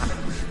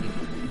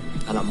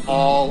 And I'm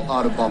all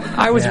out of bubble gum.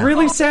 I was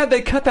really sad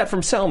they cut that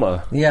from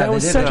Selma. yeah, that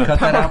was they such did a cut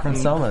that power- out from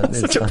Selma.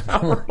 Such a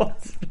powerful.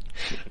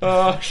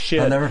 Oh shit!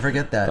 I'll never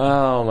forget that.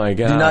 Oh my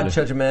god! Do not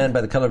judge a man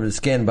by the color of his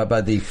skin, but by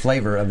the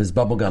flavor of his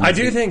bubble gum. I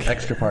do think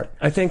extra part.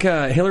 I think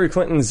Hillary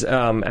Clinton's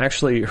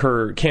actually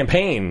her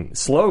campaign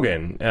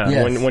slogan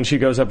when she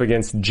goes up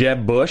against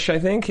Jeb Bush, I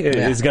think,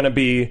 is going to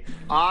be,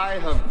 I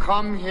have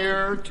come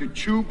here to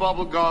chew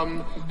bubble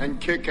gum and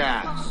kick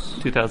ass.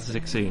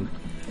 2016.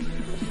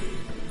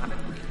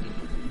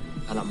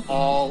 And I'm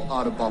all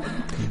out of bubble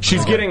gum.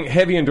 she's getting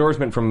heavy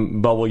endorsement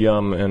from Bubble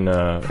Yum and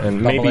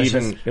maybe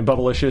even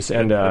Bubblicious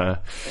and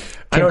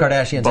Kim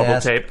Kardashian's Bubble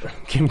ass. tape.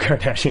 Kim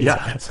Kardashian's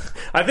ass.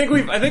 I think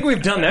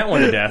we've done that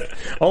one to death.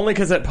 Only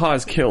because that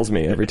pause kills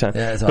me every time.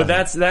 Yeah, it's but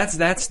awesome.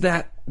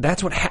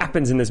 that's what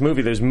happens in this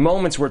movie. There's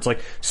moments where it's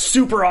like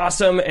super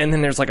awesome, and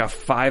then there's like a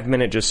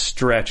 5-minute just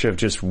stretch of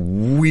just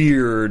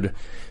weird.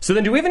 So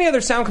then, do we have any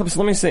other sound clips?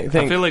 Let me think.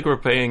 I feel like we're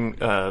playing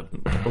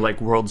like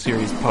World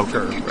Series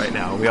poker right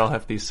now. We all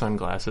have these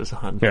sunglasses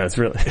on. Yeah, it's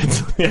really.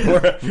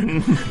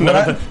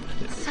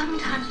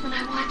 Sometimes when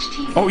I watch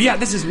TV, Oh yeah,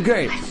 this is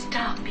great. I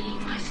stop being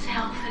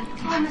myself, and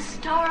I'm the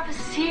star of a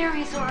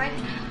series, or I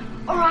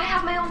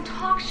have my own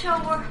talk show,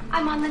 or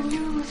I'm on the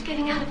news,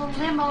 getting out of a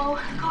limo,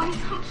 going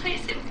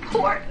someplace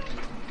important.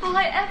 All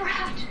I ever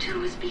have to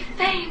do is be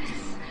famous.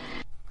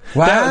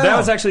 Wow. That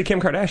was actually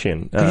Kim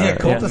Kardashian.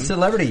 Cult of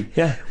celebrity.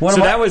 Yeah.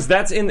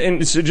 That's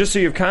in so just so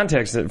you have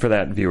context for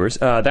that, viewers.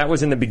 That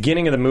was in the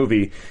beginning of the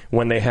movie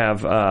when they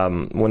have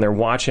when they're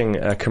watching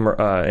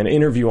an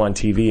interview on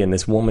TV, and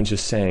this woman's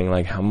just saying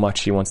like how much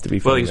she wants to be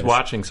famous. Well, he's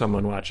watching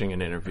someone watching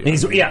an interview.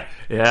 Yeah.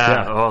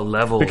 Oh,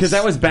 levels. Because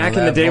that was back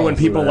in the day when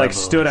people like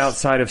stood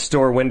outside of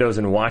store windows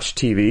and watched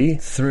TV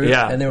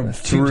and they were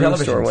through tube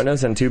televisions. store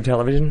windows and tube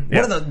television.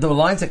 One of the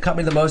lines that cut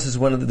me the most is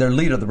when their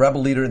leader, the rebel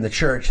leader in the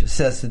church,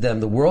 says to them,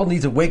 "The world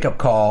needs a wake-up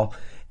call,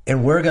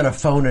 and we're going to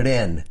phone it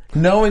in."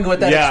 Knowing what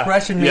that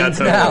expression means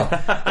now.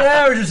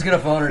 Yeah, we're just going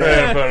to phone it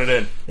in. Phone it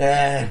in.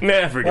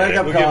 Forget Wake it.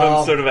 up We'll call. give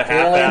them sort of a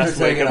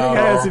half-assed wake-up call.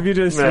 Yes, if you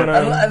just want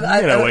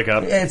to wake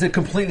up. It's a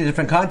completely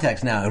different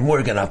context now, and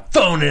we're going to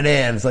phone it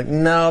in. It's like,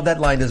 no,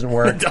 that line doesn't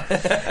work.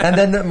 And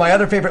then my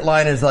other favorite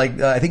line is like,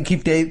 I think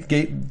Keith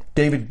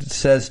David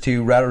says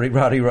to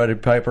Roddy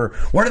Piper,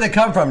 "Where do they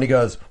come from?" And he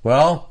goes,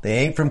 "Well, they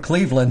ain't from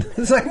Cleveland."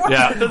 It's like, why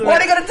are you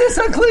going to diss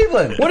on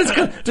Cleveland? What is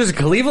does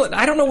Cleveland?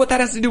 I don't know what that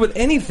has to do with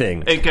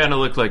anything. It kind of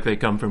looked like they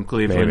come from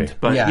Cleveland, Maybe.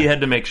 but he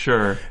had to make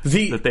sure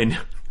that they knew.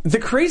 The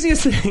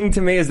craziest thing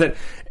to me is that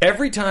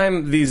every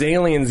time these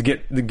aliens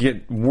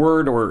get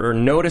word or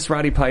notice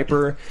Roddy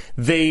Piper,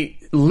 they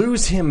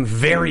lose him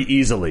very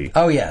easily.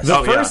 Oh, yes.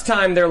 The first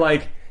time they're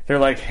like,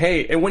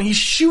 hey, and when he's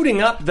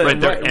shooting up the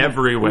they're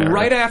everywhere.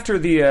 Right after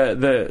the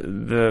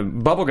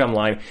bubblegum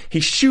line, he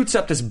shoots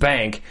up this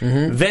bank.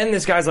 Mm-hmm. Then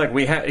this guy's like,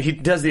 he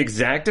does the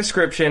exact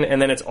description, and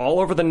then it's all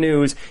over the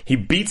news. He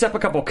beats up a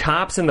couple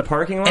cops in the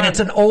parking lot, And it's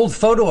an old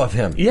photo of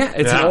him. Yeah,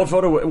 it's an old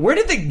photo. Where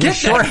did they get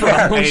short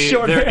that from? Hey,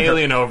 Short they're hair.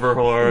 alien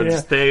overlords.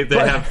 Yeah. They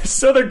have.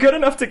 So they're good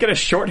enough to get a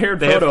short-haired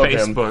They have photo of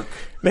him. Facebook.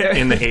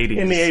 in the 80s.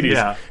 In the 80s.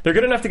 Yeah. They're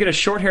good enough to get a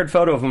short-haired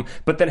photo of him,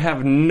 but then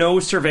have no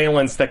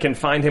surveillance that can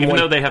find him. Even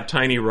though they have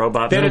tiny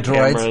robots, little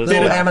droids, cameras.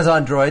 little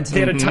Amazon droids. They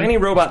had a tiny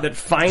robot that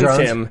finds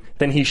Drones. him,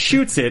 then he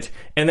shoots it,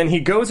 and then he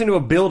goes into a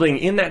building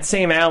in that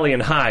same alley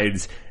and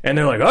hides. And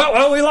they're like, oh,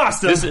 well, we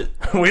lost him.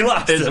 We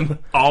lost him.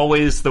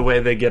 Always the way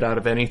they get out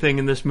of anything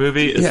in this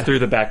movie is through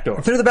the back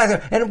door. Through the back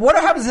door. And what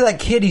happens to that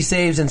kid he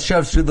saves and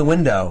shoves through the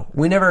window?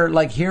 We never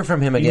hear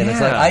from him again.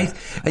 Yeah.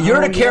 It's like, you're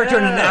a character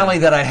in an alley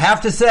that I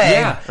have to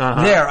say,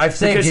 there, I've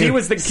saved because you. He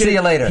was the kid, see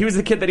you later. He was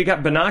the kid that he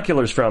got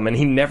binoculars from, and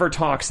he never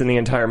talks in the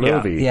entire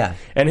movie. Yeah.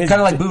 And kind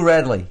of like Boo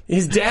Radley.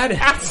 His dad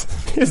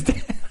His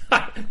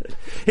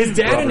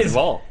dad and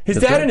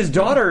his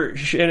daughter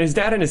and his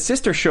dad and his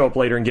sister show up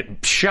later and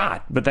get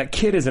shot, but that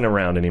kid isn't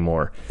around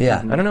anymore. Yeah.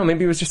 I don't know.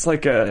 Maybe it was just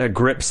like a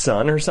grip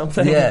son or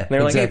something. Yeah, and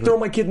they're like, hey, throw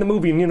my kid in the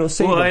movie and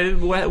save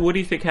him. What do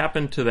you think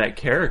happened to that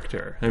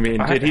character? I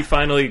mean, did he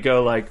finally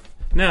go like,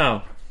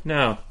 no,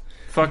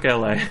 fuck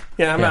LA?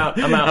 Yeah, I'm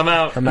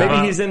out.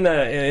 Maybe he's in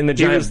the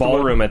giant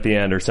ballroom at the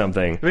end or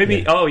something.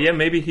 Maybe. Oh yeah,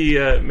 maybe he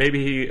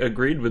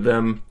agreed with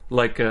them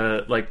like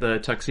the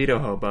tuxedo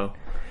hobo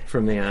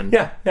from the end.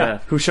 Yeah.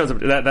 Who shows up?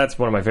 That's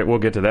one of my favorite. We'll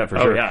get to that for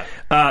sure. Yeah.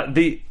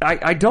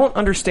 I don't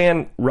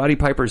understand Roddy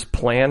Piper's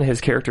plan,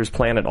 his character's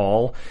plan at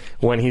all.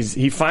 When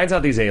he finds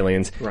out these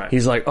aliens,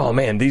 he's like, oh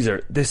man,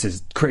 this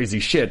is crazy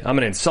shit. I'm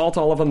going to insult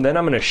all of them, then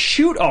I'm going to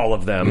shoot all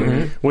of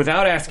them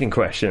without asking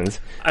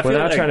questions,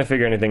 without trying to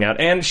figure anything out,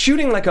 and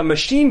shooting like a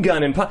machine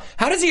gun. And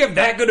how does he have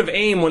that good of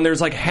aim when there's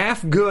like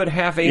half good,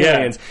 half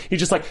aliens? Yeah. He's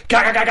just like,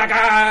 ga ga ga ga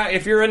ga.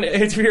 If you're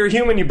a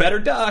human, you better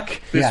duck.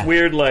 This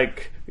weird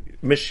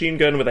machine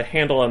gun with a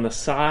handle on the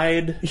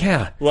side.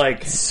 Yeah.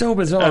 So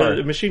bizarre.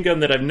 A machine gun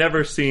that I've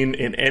never seen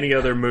in any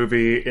other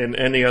movie, in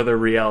any other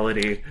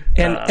reality.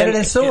 And it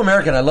is so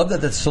American. I love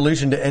that the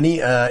solution to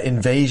any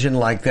invasion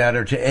like that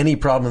or to any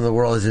problem in the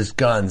world is just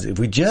guns. If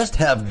we just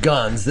have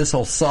guns, this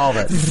will solve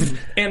it.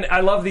 And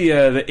I love the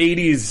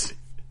 80s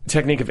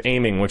technique of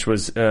aiming, which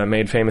was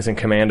made famous in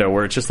Commando,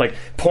 where it's just like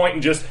point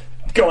and just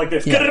go like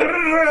this.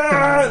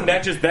 Yeah. And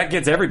that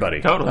gets everybody.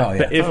 Totally. Oh,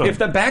 yeah. If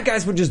the bad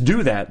guys would just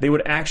do that, they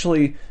would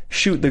actually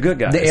shoot the good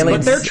guys. The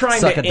aliens but they're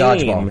trying suck to at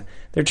aim.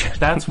 dodgeball.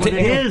 That's what it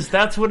is.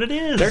 That's what it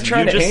is. They're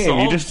trying to aim.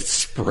 You just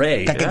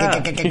spray.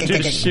 You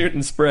just shoot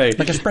and spray.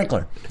 Like a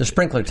sprinkler. The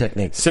sprinkler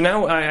technique. So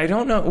now I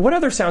don't know. What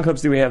other sound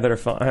clips do we have that are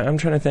fun? I'm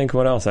trying to think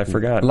what else. I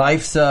forgot.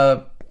 Life's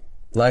a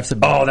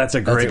Oh, that's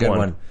a great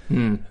one.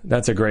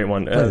 That's a great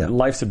one. Yeah.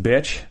 Life's a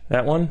bitch.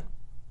 That one.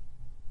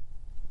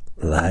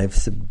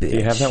 Life's a bitch. Do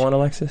you have that one,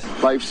 Alexis?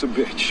 Life's a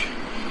bitch.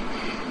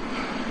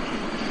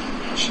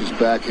 She's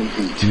back in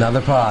heat. Another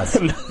pause.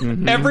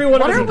 Everyone.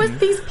 What are with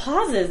these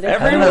pauses?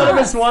 Every one of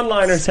his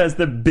one-liners has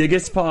the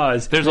biggest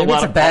pause. There's Maybe a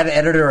lot it's a bad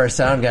editor or a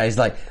sound guy. He's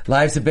like,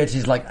 life's a bitch.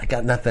 He's like, I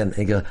got nothing.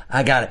 He goes,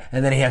 I got it.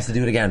 And then he has to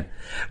do it again.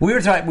 We were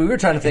trying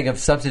to think of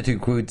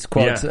substitute quotes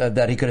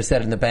that he could have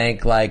said in the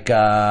bank, like,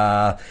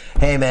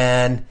 hey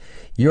man,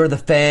 you're the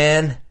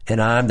fan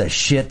and I'm the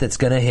shit that's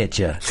going to hit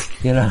you.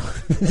 You know?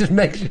 Just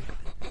make sure.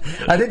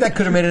 I think that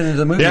could have made it into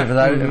the movie if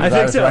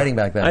I was writing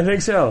back then. I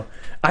think so.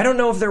 I don't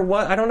know if there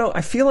was. I don't know.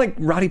 I feel like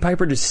Roddy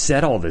Piper just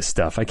said all this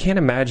stuff. I can't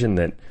imagine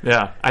that.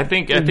 Yeah, I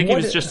think he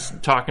was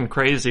just talking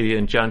crazy,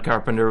 and John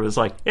Carpenter was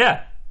like,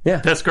 "Yeah,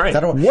 that's great."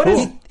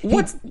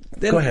 What's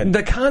Go ahead.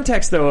 The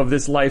context though of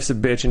this "Life's a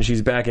bitch" and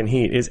she's back in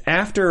heat is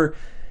after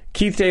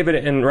Keith David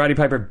and Roddy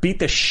Piper beat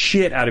the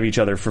shit out of each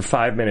other for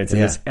 5 minutes in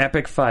this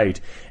epic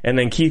fight, and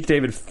then Keith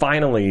David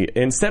finally,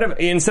 instead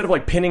of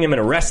like pinning him in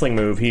a wrestling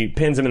move, he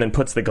pins him and then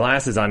puts the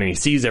glasses on and he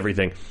sees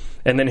everything.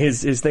 And then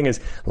his thing is,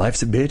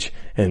 life's a bitch,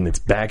 and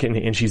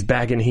and she's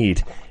back in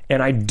heat.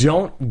 And I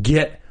don't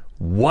get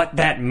what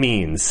that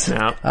means.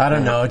 No. I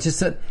don't know. It's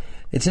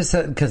just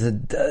because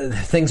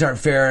things aren't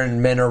fair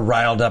and men are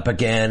riled up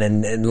again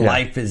and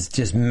life is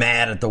just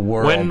mad at the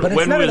world. But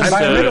it's not an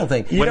environmental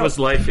thing. When was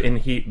life in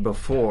heat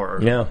before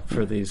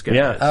for these guys?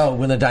 Yeah. Oh,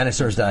 when the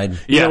dinosaurs died.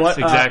 You know what?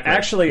 Exactly.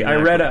 Actually,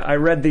 exactly. I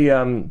read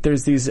the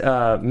there's these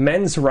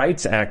men's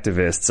rights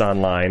activists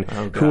online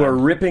who are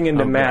ripping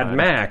into Mad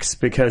Max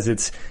because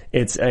it's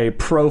a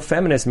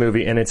pro-feminist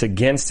movie and it's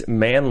against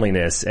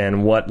manliness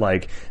and what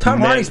like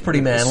Tom Hardy's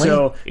pretty manly.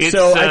 So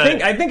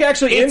I think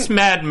actually it's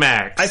Mad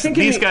Max. I think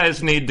these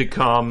guys need to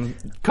calm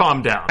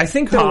down. I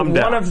think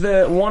one of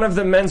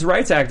the men's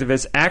rights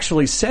activists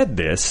actually said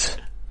this.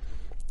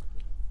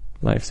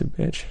 Life's a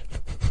bitch.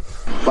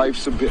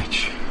 Life's a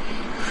bitch.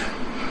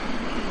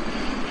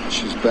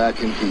 She's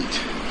back in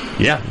heat.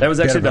 Yeah, that was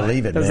actually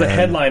the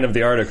headline of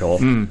the article.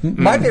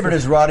 My favorite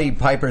is Roddy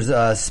Piper's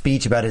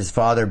speech about his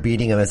father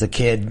beating him as a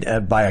kid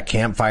by a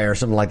campfire or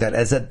something like that.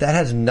 That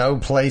has no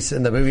place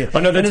in the movie. Oh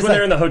no, that's when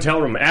they're in the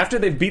hotel room after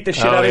they've beat the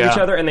shit out of each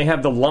other and they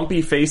have the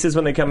lumpy faces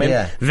when they come in.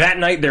 Yeah. That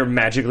night they're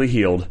magically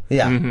healed.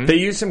 Yeah, they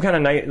use some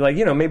kind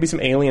of maybe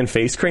some alien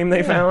face cream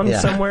they found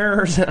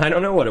somewhere. Or I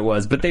don't know what it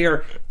was, but they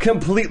are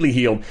completely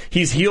healed.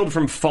 He's healed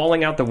from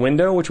falling out the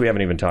window, which we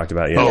haven't even talked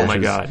about yet. Oh my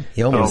god,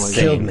 he almost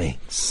killed me.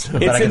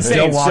 But I can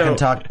still walk and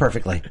talk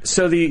perfectly.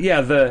 So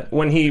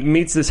when he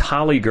meets this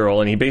Holly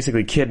girl and he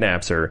basically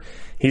kidnaps her,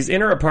 He's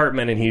in her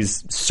apartment and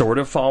he's sort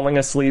of falling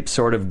asleep,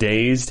 sort of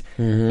dazed.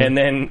 And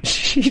then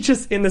she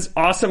just, in this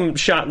awesome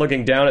shot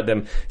looking down at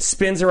them,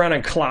 spins around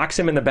and clocks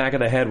him in the back of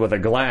the head with a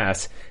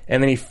glass.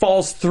 And then he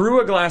falls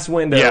through a glass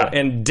window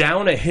and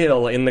down a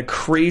hill in the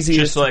craziest...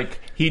 Just like,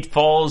 he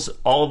falls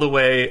all the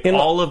way,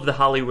 all of the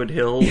Hollywood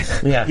Hills.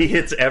 He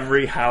hits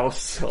every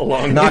house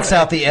along Knocks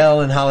out the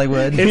L in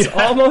Hollywood. It's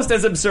almost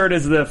as absurd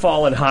as the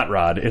fall in Hot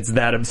Rod. It's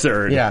that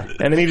absurd. Yeah.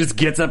 And then he just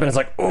gets up and it's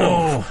like,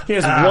 oh. He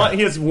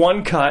has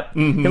one cut.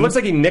 It looks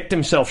like he nicked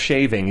himself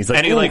shaving. He's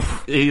like, and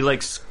he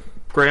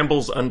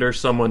scrambles under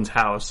someone's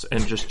house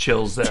and just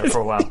chills there for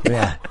a while.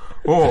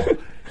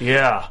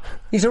 Yeah.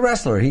 He's a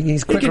wrestler.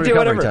 He's quick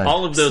recovery time.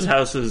 All of those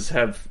houses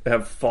have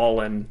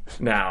fallen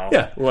now.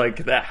 Yeah.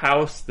 Like that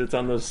house that's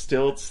on those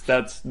stilts,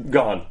 that's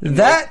gone.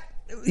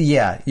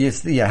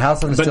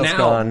 House on the stilts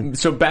gone.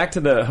 So back to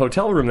the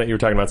hotel room that you were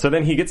talking about. So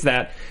then he gets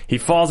that. He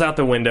falls out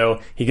the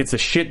window. He gets the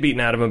shit beaten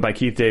out of him by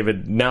Keith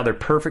David. Now they're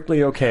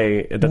perfectly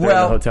okay that they're in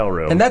the hotel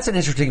room. And that's an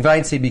interesting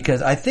fight scene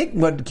because I think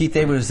what Keith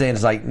David was saying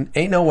is like,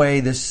 ain't no way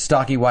this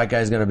stocky white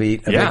guy is going to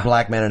beat a big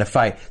black man in a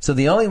fight. So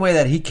the only way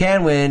that he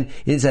can win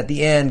is at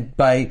the end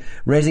by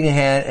raising a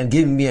hand and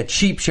giving me a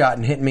cheap shot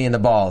and hitting me in the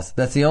balls.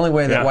 That's the only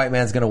way that white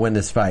man's going to win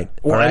this fight.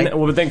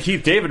 But then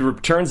Keith David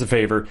returns the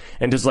favor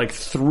and does like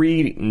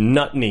 3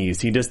 nut knees.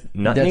 He just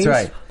nut That's knees.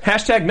 Right.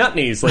 Hashtag nut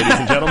knees, ladies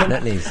and gentlemen.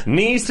 Nut knees.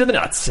 Knees to the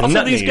nuts. Also,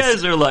 nut these knees.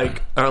 guys are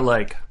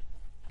like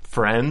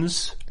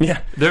friends.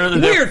 Yeah,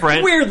 they're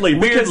friends.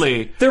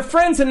 Weirdly, they're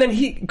friends, and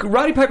then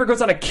Roddy Piper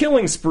goes on a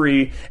killing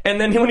spree,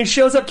 and then when he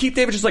shows up, Keith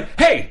David's just like,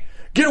 "Hey,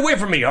 get away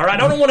from me! All right,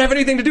 I don't want to have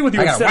anything to do with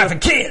you." I got a wife and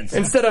kids.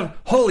 Instead of,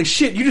 "Holy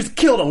shit, you just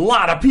killed a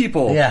lot of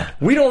people." Yeah,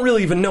 we don't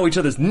really even know each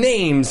other's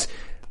names.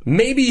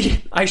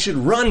 Maybe I should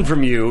run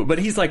from you. But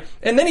he's like,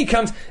 and then he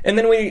comes, and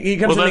then when he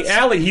comes in the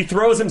alley, he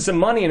throws him some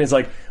money and is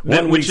like,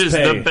 which is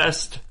the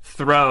best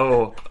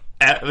throw.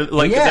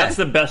 That's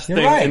the best thing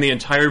in the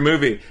entire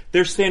movie.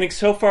 They're standing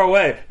so far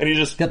away, and he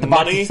just got the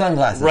box of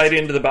sunglasses right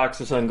into the box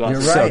of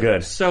sunglasses. You're right. So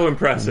good, so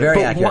impressive. Very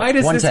but accurate. Why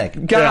does One this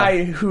take.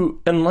 guy who,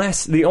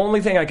 unless the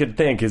only thing I could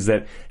think is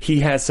that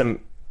he has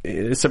some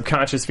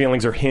subconscious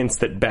feelings or hints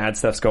that bad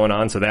stuff's going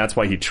on, so that's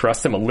why he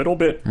trusts him a little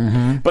bit.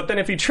 But then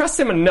if he trusts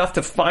him enough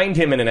to find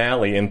him in an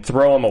alley and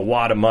throw him a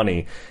wad of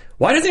money,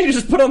 why doesn't he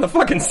just put on the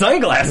fucking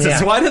sunglasses?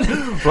 Yeah. Why did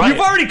You've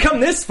already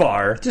come this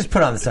far. Just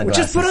put on the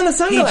sunglasses. Just put on the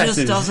sunglasses.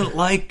 He just doesn't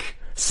like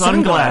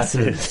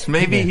sunglasses.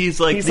 Maybe he's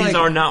like, these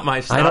are not my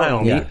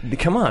style.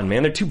 Come on,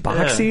 man. They're too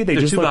boxy. Yeah. They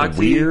just look boxy.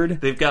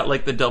 Weird. They've got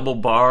like the double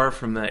bar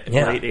from the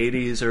late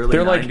 80s, early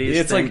 90s.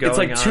 It's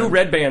like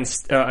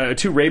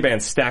two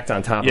Ray-Bans stacked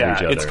on top of each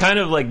other. It's kind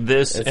of like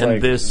this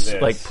and this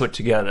like put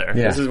together.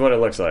 Yeah. This is what it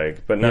looks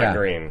like, but not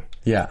green.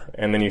 Yeah.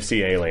 And then you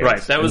see aliens.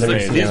 Right. That was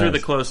these are the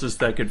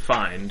closest I could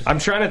find. I'm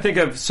trying to think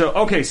of so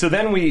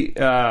then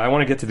I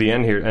want to get to the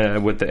end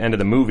here with the end of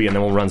the movie, and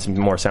then we'll run some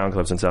more sound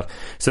clips and stuff.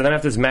 So then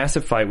after this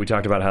massive fight, we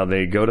talked about how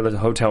they go to the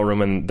hotel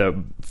room and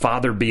the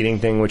father beating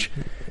thing, which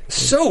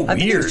so I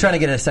think he was trying to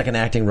get a second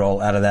acting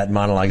role out of that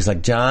monologue. He's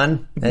like,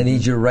 John, I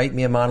need you to write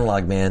me a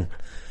monologue, man.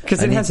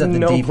 Because it has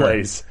no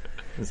place.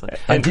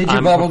 Like, I did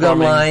your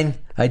bubblegum line.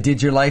 I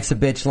did your life's a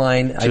bitch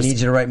line. I need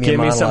you to write me a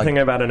monologue. Give me something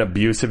about an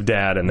abusive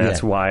dad, and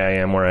that's why I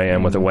am where I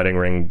am with a wedding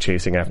ring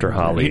chasing after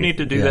Holly. You need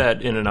to do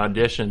that in an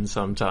audition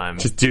sometime.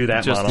 Just do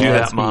that monologue. Just do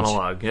that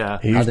monologue, yeah.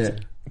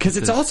 Because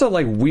it's also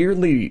like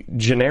weirdly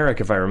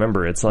generic, if I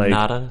remember. It's like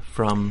Nada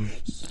from.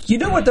 You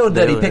know what though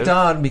that he picked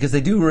on because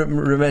they do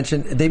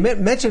mention in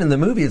the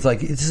movie. It's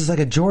like this is like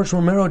a George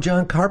Romero,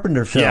 John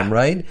Carpenter film,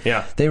 right?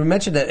 Yeah, they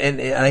mentioned it,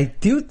 and I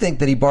do think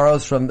that he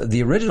borrows from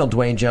the original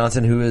Dwayne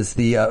Johnson, who is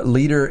the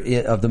leader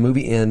of the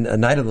movie in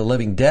Night of the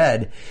Living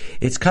Dead.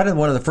 It's kind of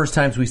one of the first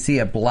times we see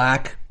a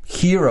black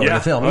hero in the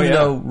film, even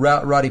though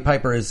Roddy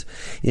Piper is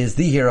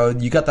the hero.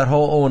 You got that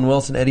whole Owen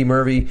Wilson, Eddie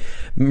Murphy,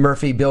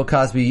 Bill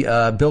Cosby,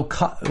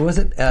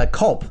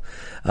 Culp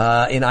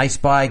in I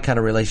Spy kind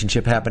of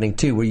relationship happening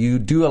too, where you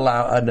do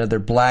allow another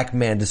black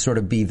man to sort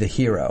of be the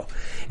hero,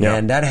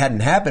 and that hadn't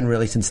happened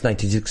really since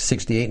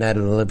 1968, Night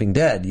of the Living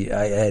Dead.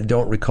 I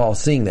don't recall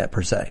seeing that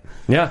per se.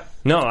 Yeah.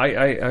 No, I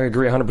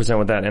agree 100%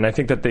 with that. And I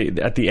think that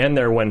at the end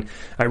there, when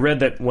I read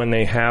that when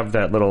they have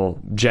that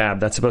little jab,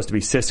 that's supposed to be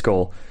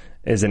Siskel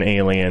is an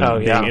alien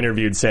being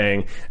interviewed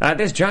saying,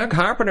 this John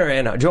Carpenter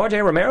and George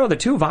A. Romero, they're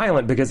too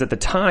violent, because at the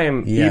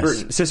time,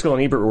 Siskel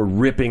and Ebert were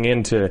ripping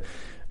into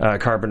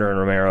Carpenter and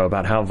Romero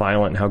about how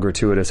violent and how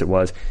gratuitous it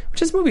was. Which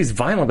this movie's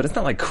violent, but it's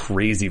not like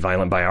crazy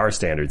violent by our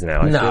standards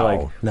now. I feel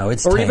like,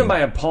 it's or tame. even by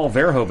a Paul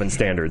Verhoeven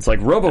standards. Like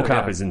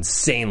RoboCop is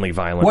insanely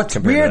violent. What's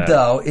weird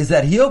though is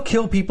that he'll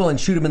kill people and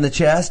shoot them in the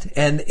chest,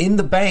 and in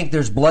the bank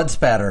there's blood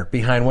spatter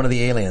behind one of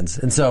the aliens,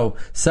 and so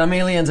some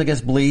aliens I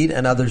guess bleed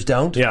and others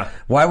don't. Yeah.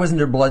 Why wasn't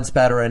there blood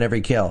spatter in every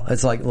kill?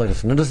 It's like,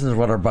 listen, this is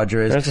what our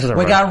budget is.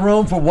 We got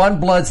room for one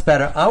blood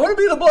spatter. I want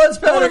to be the blood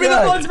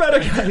spatter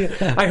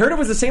guy. I heard it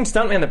was the same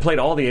stuntman that played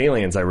all the the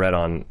aliens I read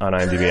on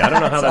IMDb. I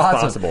don't know how that's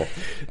awesome. possible.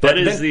 That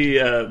is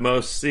the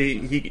most.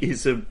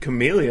 He's a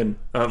chameleon.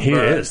 He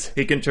is.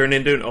 He can turn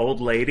into an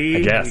old lady. I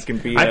guess. He can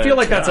be. I feel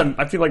like that's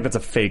a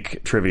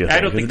fake trivia thing.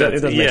 I don't think it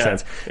doesn't make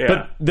sense. Yeah.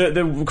 But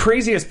the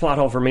craziest plot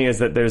hole for me is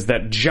that there's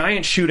that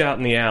giant shootout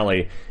in the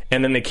alley.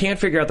 And then they can't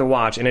figure out the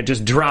watch, and it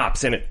just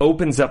drops, and it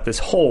opens up this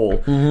hole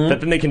that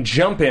then they can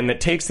jump in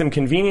that takes them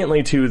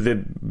conveniently to the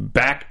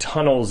back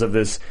tunnels of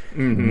this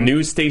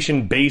news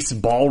station base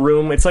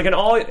ballroom. It's like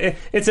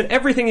it's an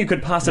everything you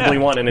could possibly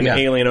want in an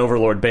alien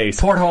overlord base.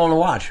 Porthole in the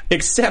watch.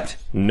 Except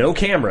no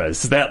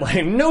cameras.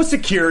 No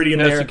security in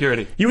there. No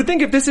security. You would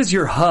think if this is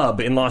your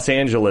hub in Los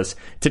Angeles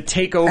to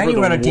take over the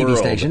world. And you run a TV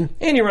station.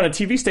 And you run a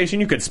TV station,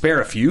 you could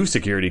spare a few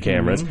security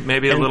cameras.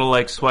 Maybe a little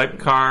like swipe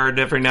card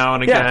every now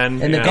and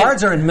again. And the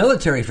guards are in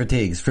military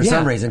fatigues for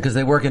some reason because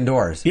they work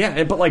indoors.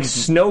 Yeah, but like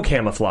snow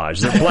camouflage.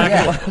 They're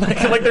black,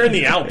 like they're in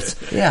the Alps.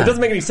 Yeah. It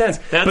doesn't make any sense.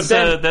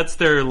 That's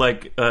their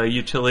like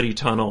utility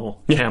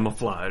tunnel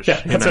camouflage.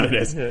 Yeah, that's what it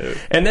is. Yeah.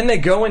 And then they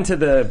go into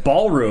the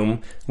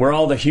ballroom where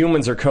all the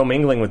humans are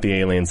commingling with the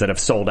aliens that have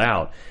sold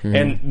out.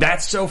 And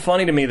that's so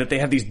funny to me that they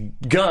have these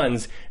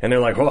guns and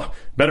they're like, oh,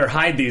 better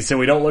hide these so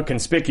we don't look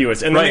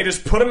conspicuous. And then they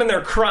just put them in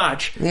their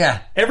crotch. Yeah.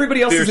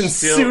 Everybody else is in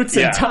suits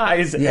and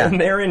ties and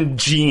they're in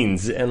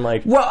jeans and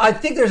like. Well, I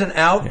think there's an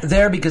out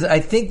there because I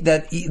think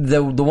that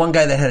the one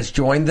guy that has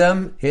joined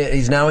them,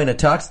 he's now in a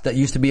tux that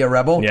used to be a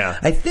rebel. Yeah.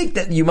 I think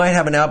that you might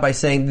have an out by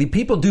saying the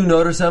people do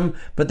notice them,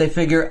 but they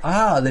figure,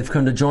 they've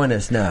come to join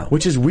us now.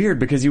 Which is weird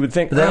because you would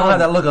think... But they don't have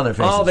that look on their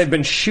faces. Oh, they've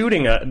been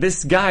shooting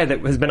this guy that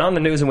has been on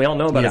the news and we all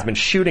know about has been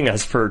shooting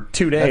us for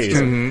 2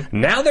 days.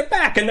 Now they're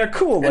back and they're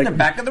cool. And they're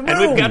back in the room. And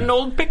we've got an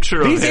old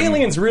picture of these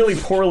aliens really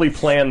poorly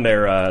planned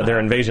their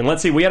invasion.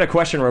 Let's see, we had a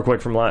question real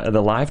quick from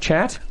the live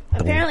chat.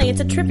 Apparently, it's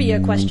a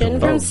trivia question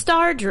from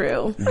Star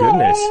Drew.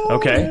 Goodness.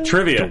 Okay,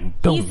 trivia.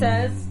 He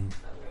says,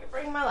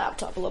 bring my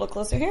laptop a little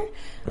closer here.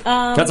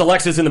 That's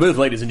Alexis in the booth,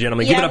 ladies and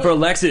gentlemen. Give it up for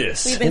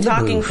Alexis. We've been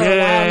talking for a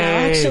while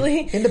now,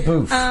 actually. In the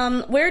booth.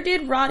 Where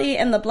did Roddy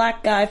and the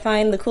black guy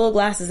find the cool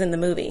glasses in the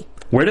movie?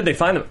 Where did they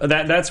find them?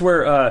 That's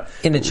where...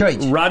 in the church.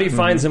 Roddy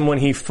finds them when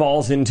he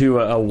falls into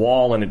a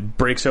wall and it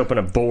breaks open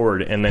a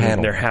board and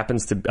then there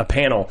happens to... a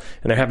panel,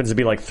 and there happens to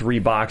be like 3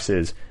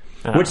 boxes.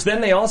 Which then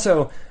they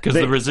also... Because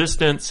the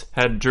Resistance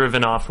had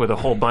driven off with a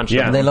whole bunch of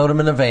them. And they load them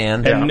in a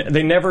van. And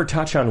they never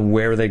touch on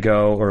where they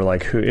go or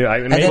like who...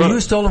 and then who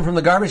stole them from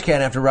the garbage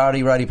can after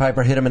Roddy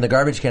Piper hit him in the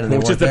garbage can and they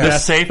weren't there? The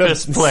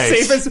safest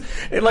place.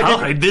 I'll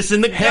hide this in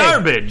the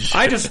garbage.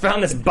 I just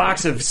found this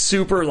box of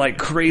super like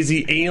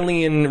crazy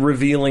alien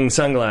revealing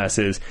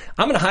sunglasses.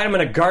 I'm going to hide them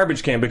in a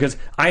garbage can because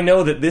I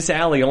know that this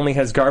alley only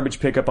has garbage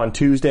pickup on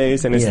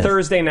Tuesdays and it's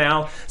Thursday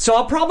now. So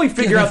I'll probably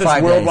figure out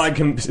this worldwide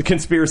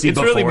conspiracy it's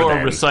before really more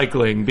then. Recycling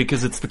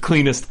because it's the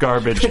cleanest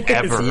garbage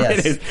ever.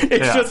 It is.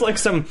 It's just like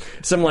some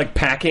like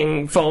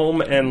packing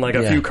foam and like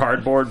a few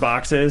cardboard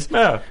boxes.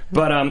 Yeah.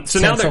 But so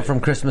now they're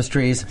from Christmas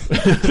trees.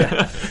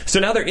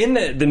 So now they're in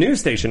the news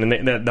station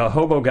and the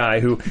hobo guy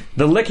who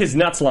the lick his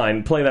nuts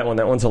line. Play that one.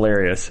 That one's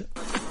hilarious.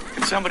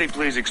 Can somebody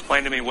please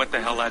explain to me what the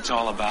hell that's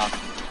all about?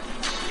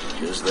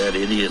 Just that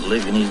idiot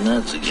licking his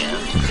nuts again.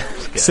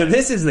 So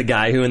this is the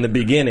guy who in the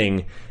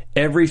beginning...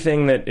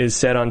 Everything that is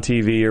said on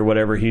TV or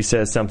whatever, he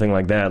says something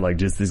like that, like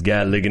just this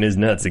guy licking his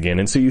nuts again.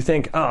 And so you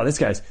think, oh, this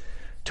guy's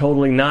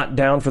totally not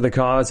down for the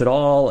cause at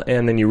all.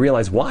 And then you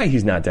realize why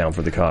he's not down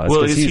for the cause.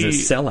 Because he's a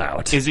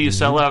sellout. Is he a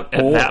sellout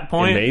at that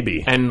point?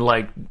 Maybe. And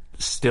like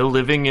still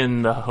living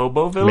in the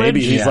hobo village?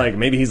 Maybe he's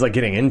like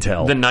getting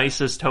intel. The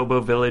nicest hobo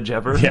village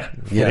ever? Yeah.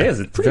 It is.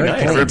 It's pretty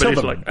nice.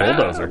 Everybody's like,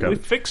 bulldozer we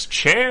fix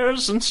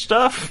chairs and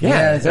stuff.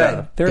 Yeah,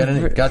 that's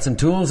right. Got some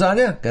tools on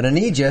you? Gonna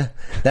need you.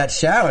 That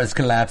shower's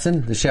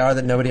collapsing. The shower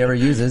that nobody ever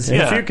uses.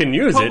 If you can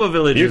use hobo it,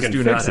 villages you can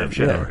do fix not have it.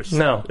 showers.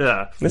 No.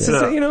 This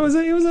is it was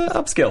an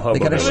upscale hobo. They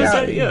got a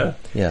village. shower.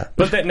 Yeah.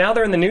 But now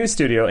they're in the news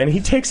studio, and he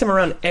takes him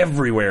around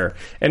everywhere,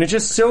 and it's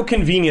just so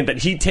convenient that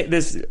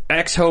this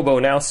ex-hobo,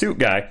 now suit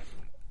guy,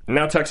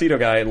 now tuxedo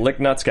guy,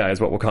 lick nuts guy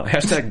is what we'll call it.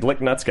 Hashtag lick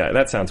nuts guy.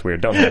 That sounds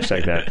weird. Don't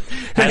hashtag that.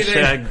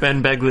 Hashtag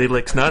Ben Begley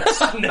licks nuts.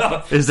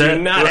 No. Is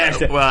that not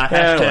hashtag? Well,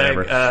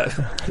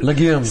 hashtag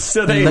legumes.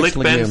 So they lick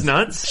Ben's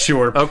nuts?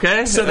 Sure.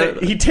 Okay. So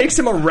he takes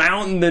him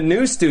around the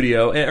news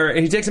studio, or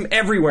he takes him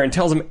everywhere and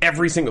tells him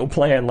every single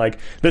plan, like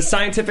the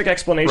scientific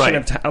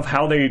explanation of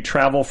how they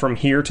travel from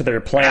here to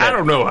their planet. I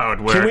don't know how it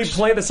works. Can we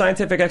play the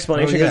scientific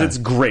explanation? Because it's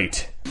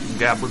great.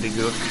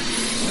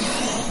 Gobbledygook.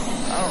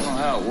 I don't know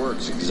how it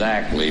works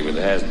exactly, but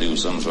it has to do with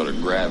some sort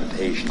of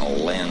gravitational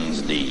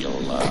lens deal,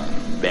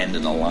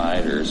 bending the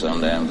light or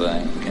some damn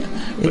thing.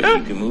 But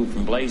you can move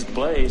from place to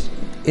place.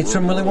 It's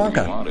from Willy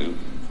Wonka.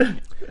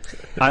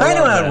 I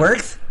know how it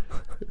works.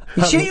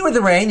 You shoot you with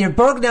the rain, you're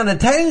broken down to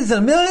tiniest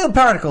of million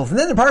particles, and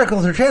then the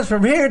particles are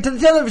transferred from here to the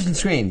television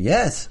screen.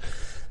 Yes.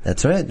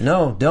 That's right.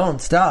 No,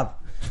 don't.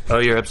 Stop. Oh,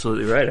 you're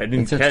absolutely right. I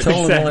didn't catch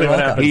totally exactly what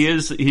happened. He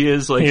is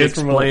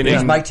explaining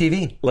it's Mike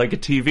TV. like a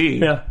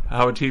TV,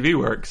 how a TV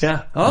works.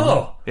 Yeah.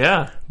 Oh.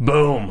 Yeah.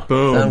 Boom.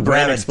 Some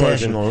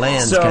gravitational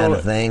lens kind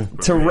of thing.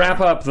 To wrap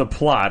up the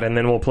plot, and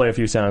then we'll play a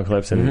few sound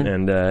clips and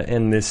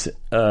end this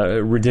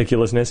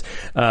ridiculousness.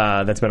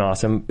 That's been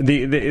awesome.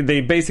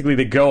 They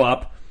basically go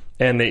up.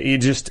 And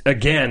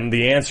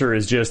the answer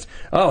is just,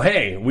 oh,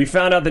 hey, we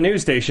found out the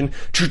news station.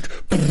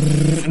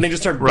 And they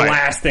just start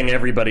blasting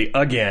everybody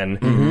again.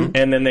 Mm-hmm.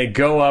 And then they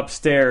go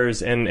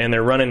upstairs and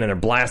they're running and they're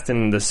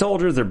blasting the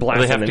soldiers. They're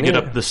blasting They have to get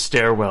up the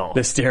stairwell.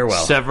 The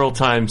stairwell. Several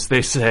times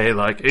they say,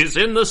 like, it's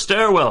in the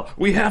stairwell.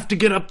 We have to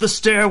get up the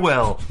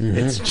stairwell. Mm-hmm.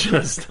 It's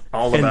just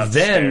all about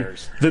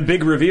stairs. And then the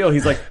big reveal,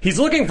 he's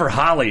looking for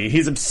Holly.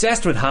 He's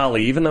obsessed with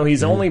Holly, even though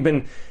he's only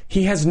been...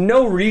 He has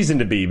no reason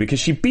to be because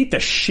she beat the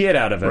shit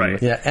out of him.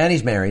 Right. Yeah, and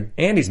he's married.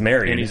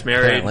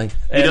 Apparently.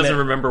 He doesn't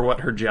remember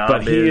what her job is.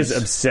 But he is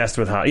obsessed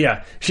with Holly.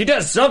 Yeah, she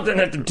does something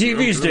at the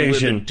TV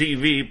station. The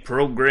TV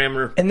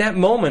programmer. In that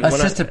moment...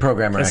 Assistant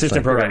programmer.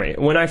 Right.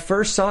 When I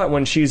first saw it,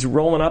 when she's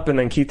rolling up and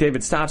then Keith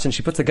David stops and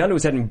she puts a gun to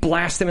his head and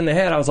blasts him in the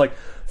head, I was like,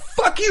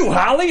 fuck you,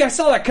 Holly! I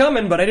saw that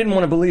coming, but I didn't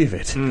want to believe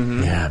it.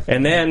 Mm-hmm. Yeah.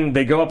 And then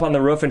they go up on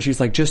the roof and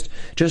she's like, just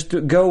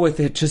go with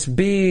it. Just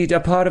be a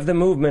part of the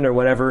movement or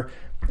whatever.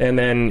 And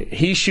then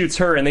he shoots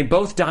her, and they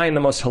both die in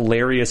the most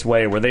hilarious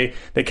way, where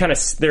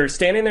they're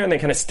standing there and they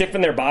kind of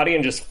stiffen their body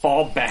and just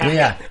fall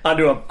back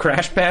onto a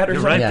crash pad or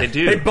something. Right, they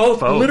do. They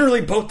both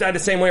literally died the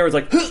same way. Where it's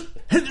like,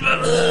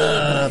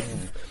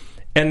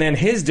 and then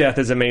his death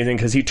is amazing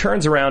because he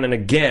turns around and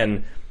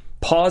again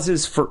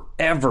pauses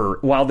forever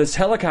while this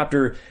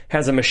helicopter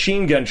has a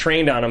machine gun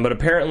trained on him, but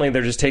apparently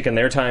they're just taking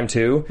their time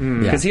too.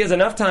 Because he has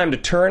enough time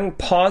to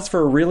pause for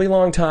a really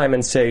long time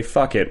and say,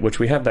 fuck it, which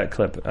we have that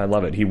clip. I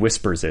love it. He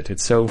whispers it.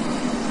 It's so...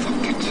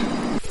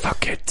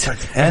 Fuck it.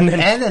 And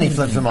then he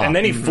flips him off. And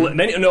then he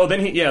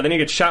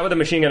gets shot with a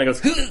machine gun and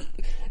goes...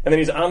 And then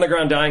he's on the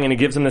ground dying, and he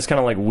gives him this kind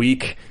of like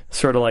weak,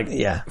 sort of like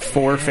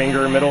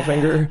forefinger, middle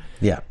finger.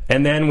 Yeah.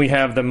 And then we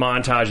have the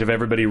montage of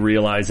everybody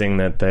realizing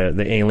that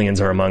the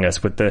aliens are among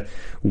us with the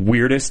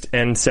weirdest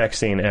end sex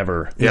scene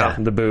ever. Yeah.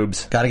 The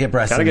boobs. Gotta get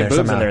breasts in there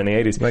somehow. in there in the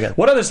 80s.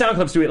 What other sound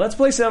clips do we... Let's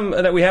play some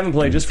that we haven't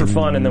played just for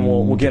fun, and then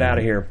we'll get out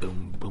of here.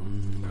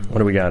 What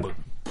do we got?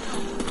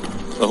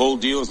 The whole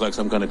deal is like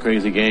some kind of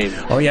crazy game.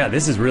 Oh, yeah,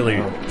 this is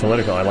really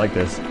political. I like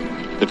this.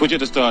 They put you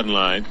at the starting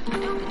line.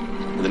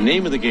 The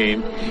name of the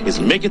game is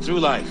Make It Through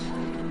Life.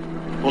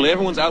 Only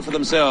everyone's out for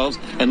themselves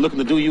and looking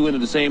to do you in at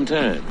the same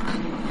time.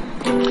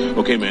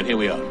 Okay, man, here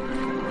we are.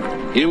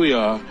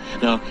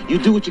 Now, you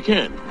do what you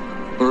can.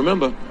 But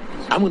remember,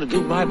 I'm going to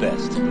do my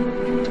best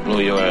to blow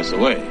your ass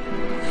away.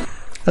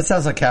 That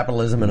sounds like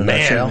capitalism in a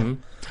nutshell.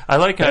 I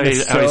like how he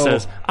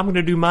says, I'm going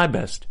to do my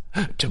best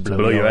to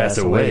blow your ass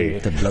away.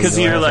 Because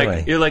you're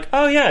like,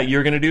 oh yeah,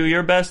 you're going to do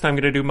your best, I'm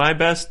going to do my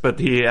best, but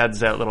he adds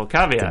that little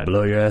caveat. To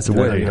blow your ass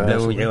away.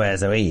 Blow your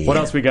ass away. What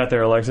else we got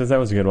there, Alexis? That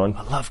was a good one.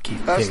 I love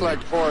Keith That's David.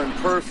 like pouring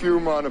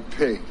perfume on a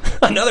pig.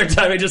 Another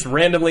time he just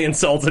randomly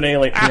insults an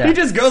alien. Yeah. He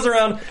just goes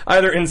around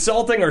either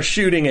insulting or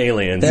shooting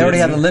aliens. They already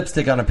have the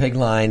lipstick on a pig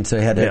line, so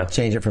he had to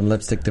change it from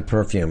lipstick to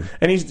perfume.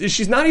 And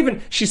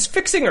she's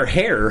fixing her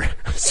hair,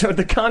 so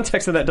the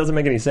context of that doesn't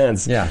make any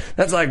sense. Yeah.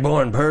 That's like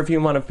pouring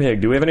perfume on a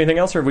pig. Do we have anything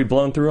else, or have we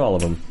blown through all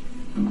of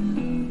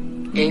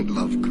them? Ain't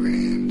love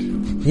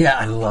grand? Yeah,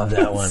 I love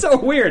that one.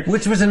 So weird.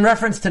 Which was in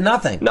reference to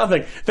nothing.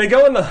 Nothing. They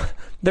go in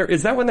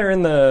is that when they're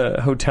in the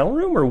hotel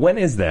room, or when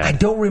is that? I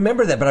don't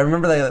remember that, but I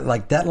remember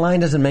that line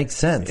doesn't make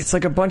sense. It's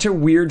like a bunch of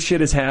weird shit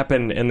has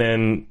happened, and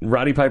then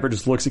Roddy Piper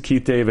just looks at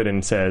Keith David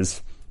and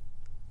says,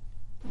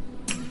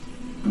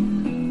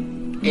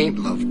 Ain't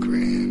love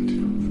grand?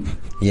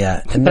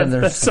 Yeah, and then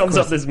there's that sums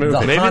up this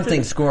movie. The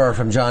haunting score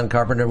from John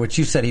Carpenter, which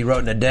you said he wrote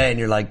in a day, and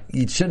you're like,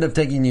 it shouldn't have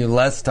taken you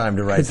less time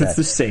to write that. It's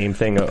the same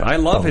thing. I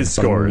love his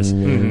scores.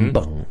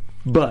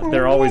 But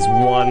they're always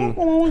one...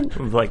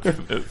 Like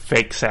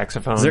fake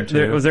saxophone,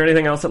 was there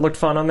anything else that looked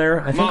fun on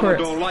there? I think Mama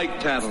don't like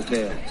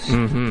tattletales.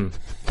 Mm-hmm.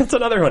 That's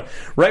another one.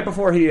 Right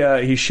before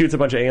he shoots a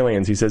bunch of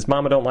aliens, he says,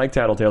 Mama don't like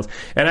tattletales.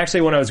 And actually,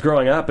 when I was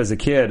growing up as a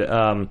kid,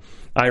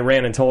 I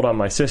ran and told on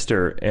my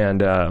sister, and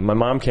my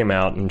mom came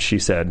out, and she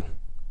said...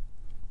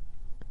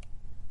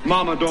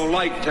 Mama don't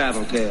like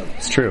tattletales.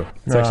 It's true.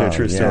 It's actually a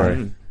true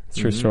story. It's a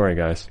true story,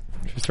 guys.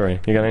 True story.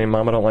 You got any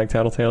Mama don't like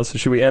tattletales? So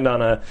should we end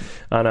on a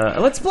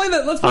let's play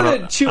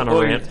the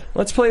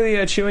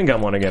chewing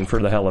gum one again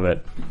for the hell of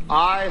it.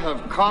 I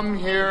have come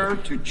here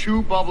to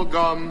chew bubble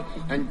gum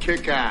and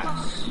kick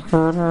ass.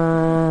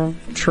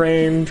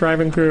 Train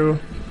driving through.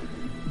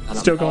 And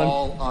Still I'm going.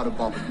 all out of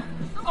bubble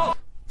gum.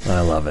 I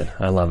love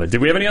it. Did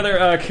we have any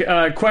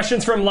other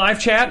questions from live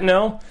chat?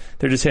 No?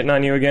 They're just hitting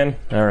on you again?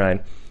 All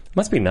right.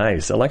 Must be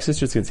nice. Alexis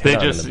just gets hit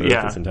on in the booth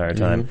this entire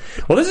time.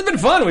 Mm-hmm. Well, this has been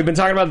fun. We've been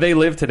talking about They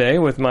Live Today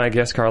with my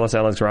guests Carlos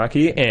Alex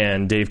Rocky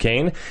and Dave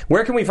Kane.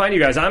 Where can we find you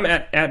guys? I'm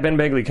at Ben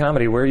Begley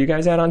Comedy. Where are you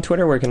guys at on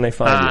Twitter? Where can they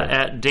find you?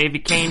 At Davey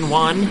Kane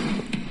 1.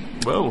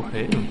 Whoa.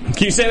 Hey. Can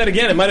you say that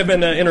again? It might have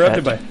been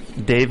interrupted by...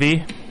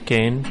 Davey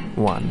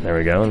Kane1. There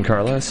we go. And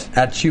Carlos?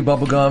 At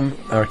ChewBubblegum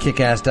or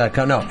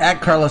Kickass.com. No, at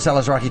Carlos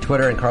Alazraqui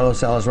Twitter and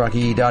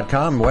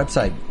CarlosAlazraqui.com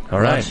website. All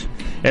right.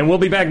 And we'll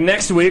be back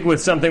next week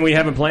with something we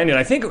haven't planned yet.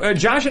 I think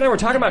Josh and I were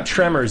talking about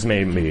Tremors,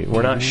 maybe.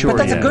 We're not sure yet.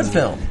 But that's yet. a good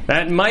film.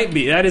 That might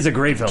be. That is a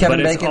great film. Kevin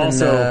but it's Bacon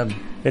also... and...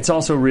 It's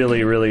also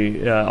really,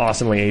 really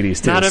awesomely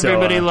 80s, too. Not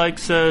everybody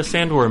likes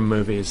Sandworm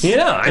movies.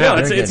 Yeah, I know.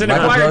 It's an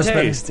acquired Grossman.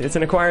 taste. It's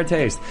an acquired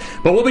taste.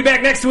 But we'll be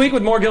back next week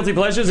with more Guilty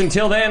Pleasures.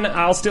 Until then,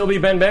 I'll still be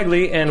Ben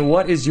Begley. And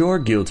what is your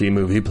guilty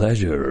movie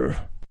pleasure?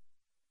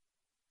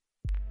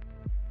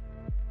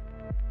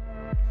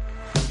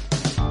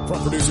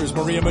 From producers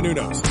Maria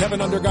Menounos,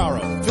 Kevin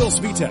Undergaro, Phil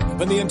Svitek,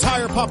 and the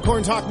entire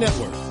Popcorn Talk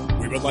Network,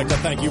 we would like to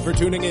thank you for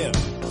tuning in.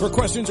 For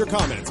questions or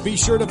comments, be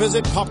sure to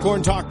visit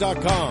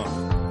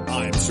popcorntalk.com.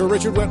 I'm Sir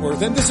Richard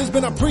Wentworth, and this has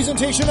been a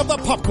presentation of the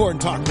Popcorn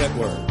Talk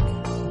Network.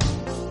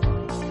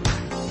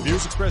 The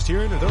views expressed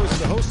herein are those of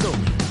the host only,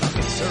 not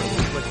necessarily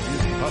reflect the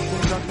views of the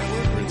Popcorn Talk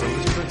Network or its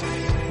owners or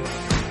principals.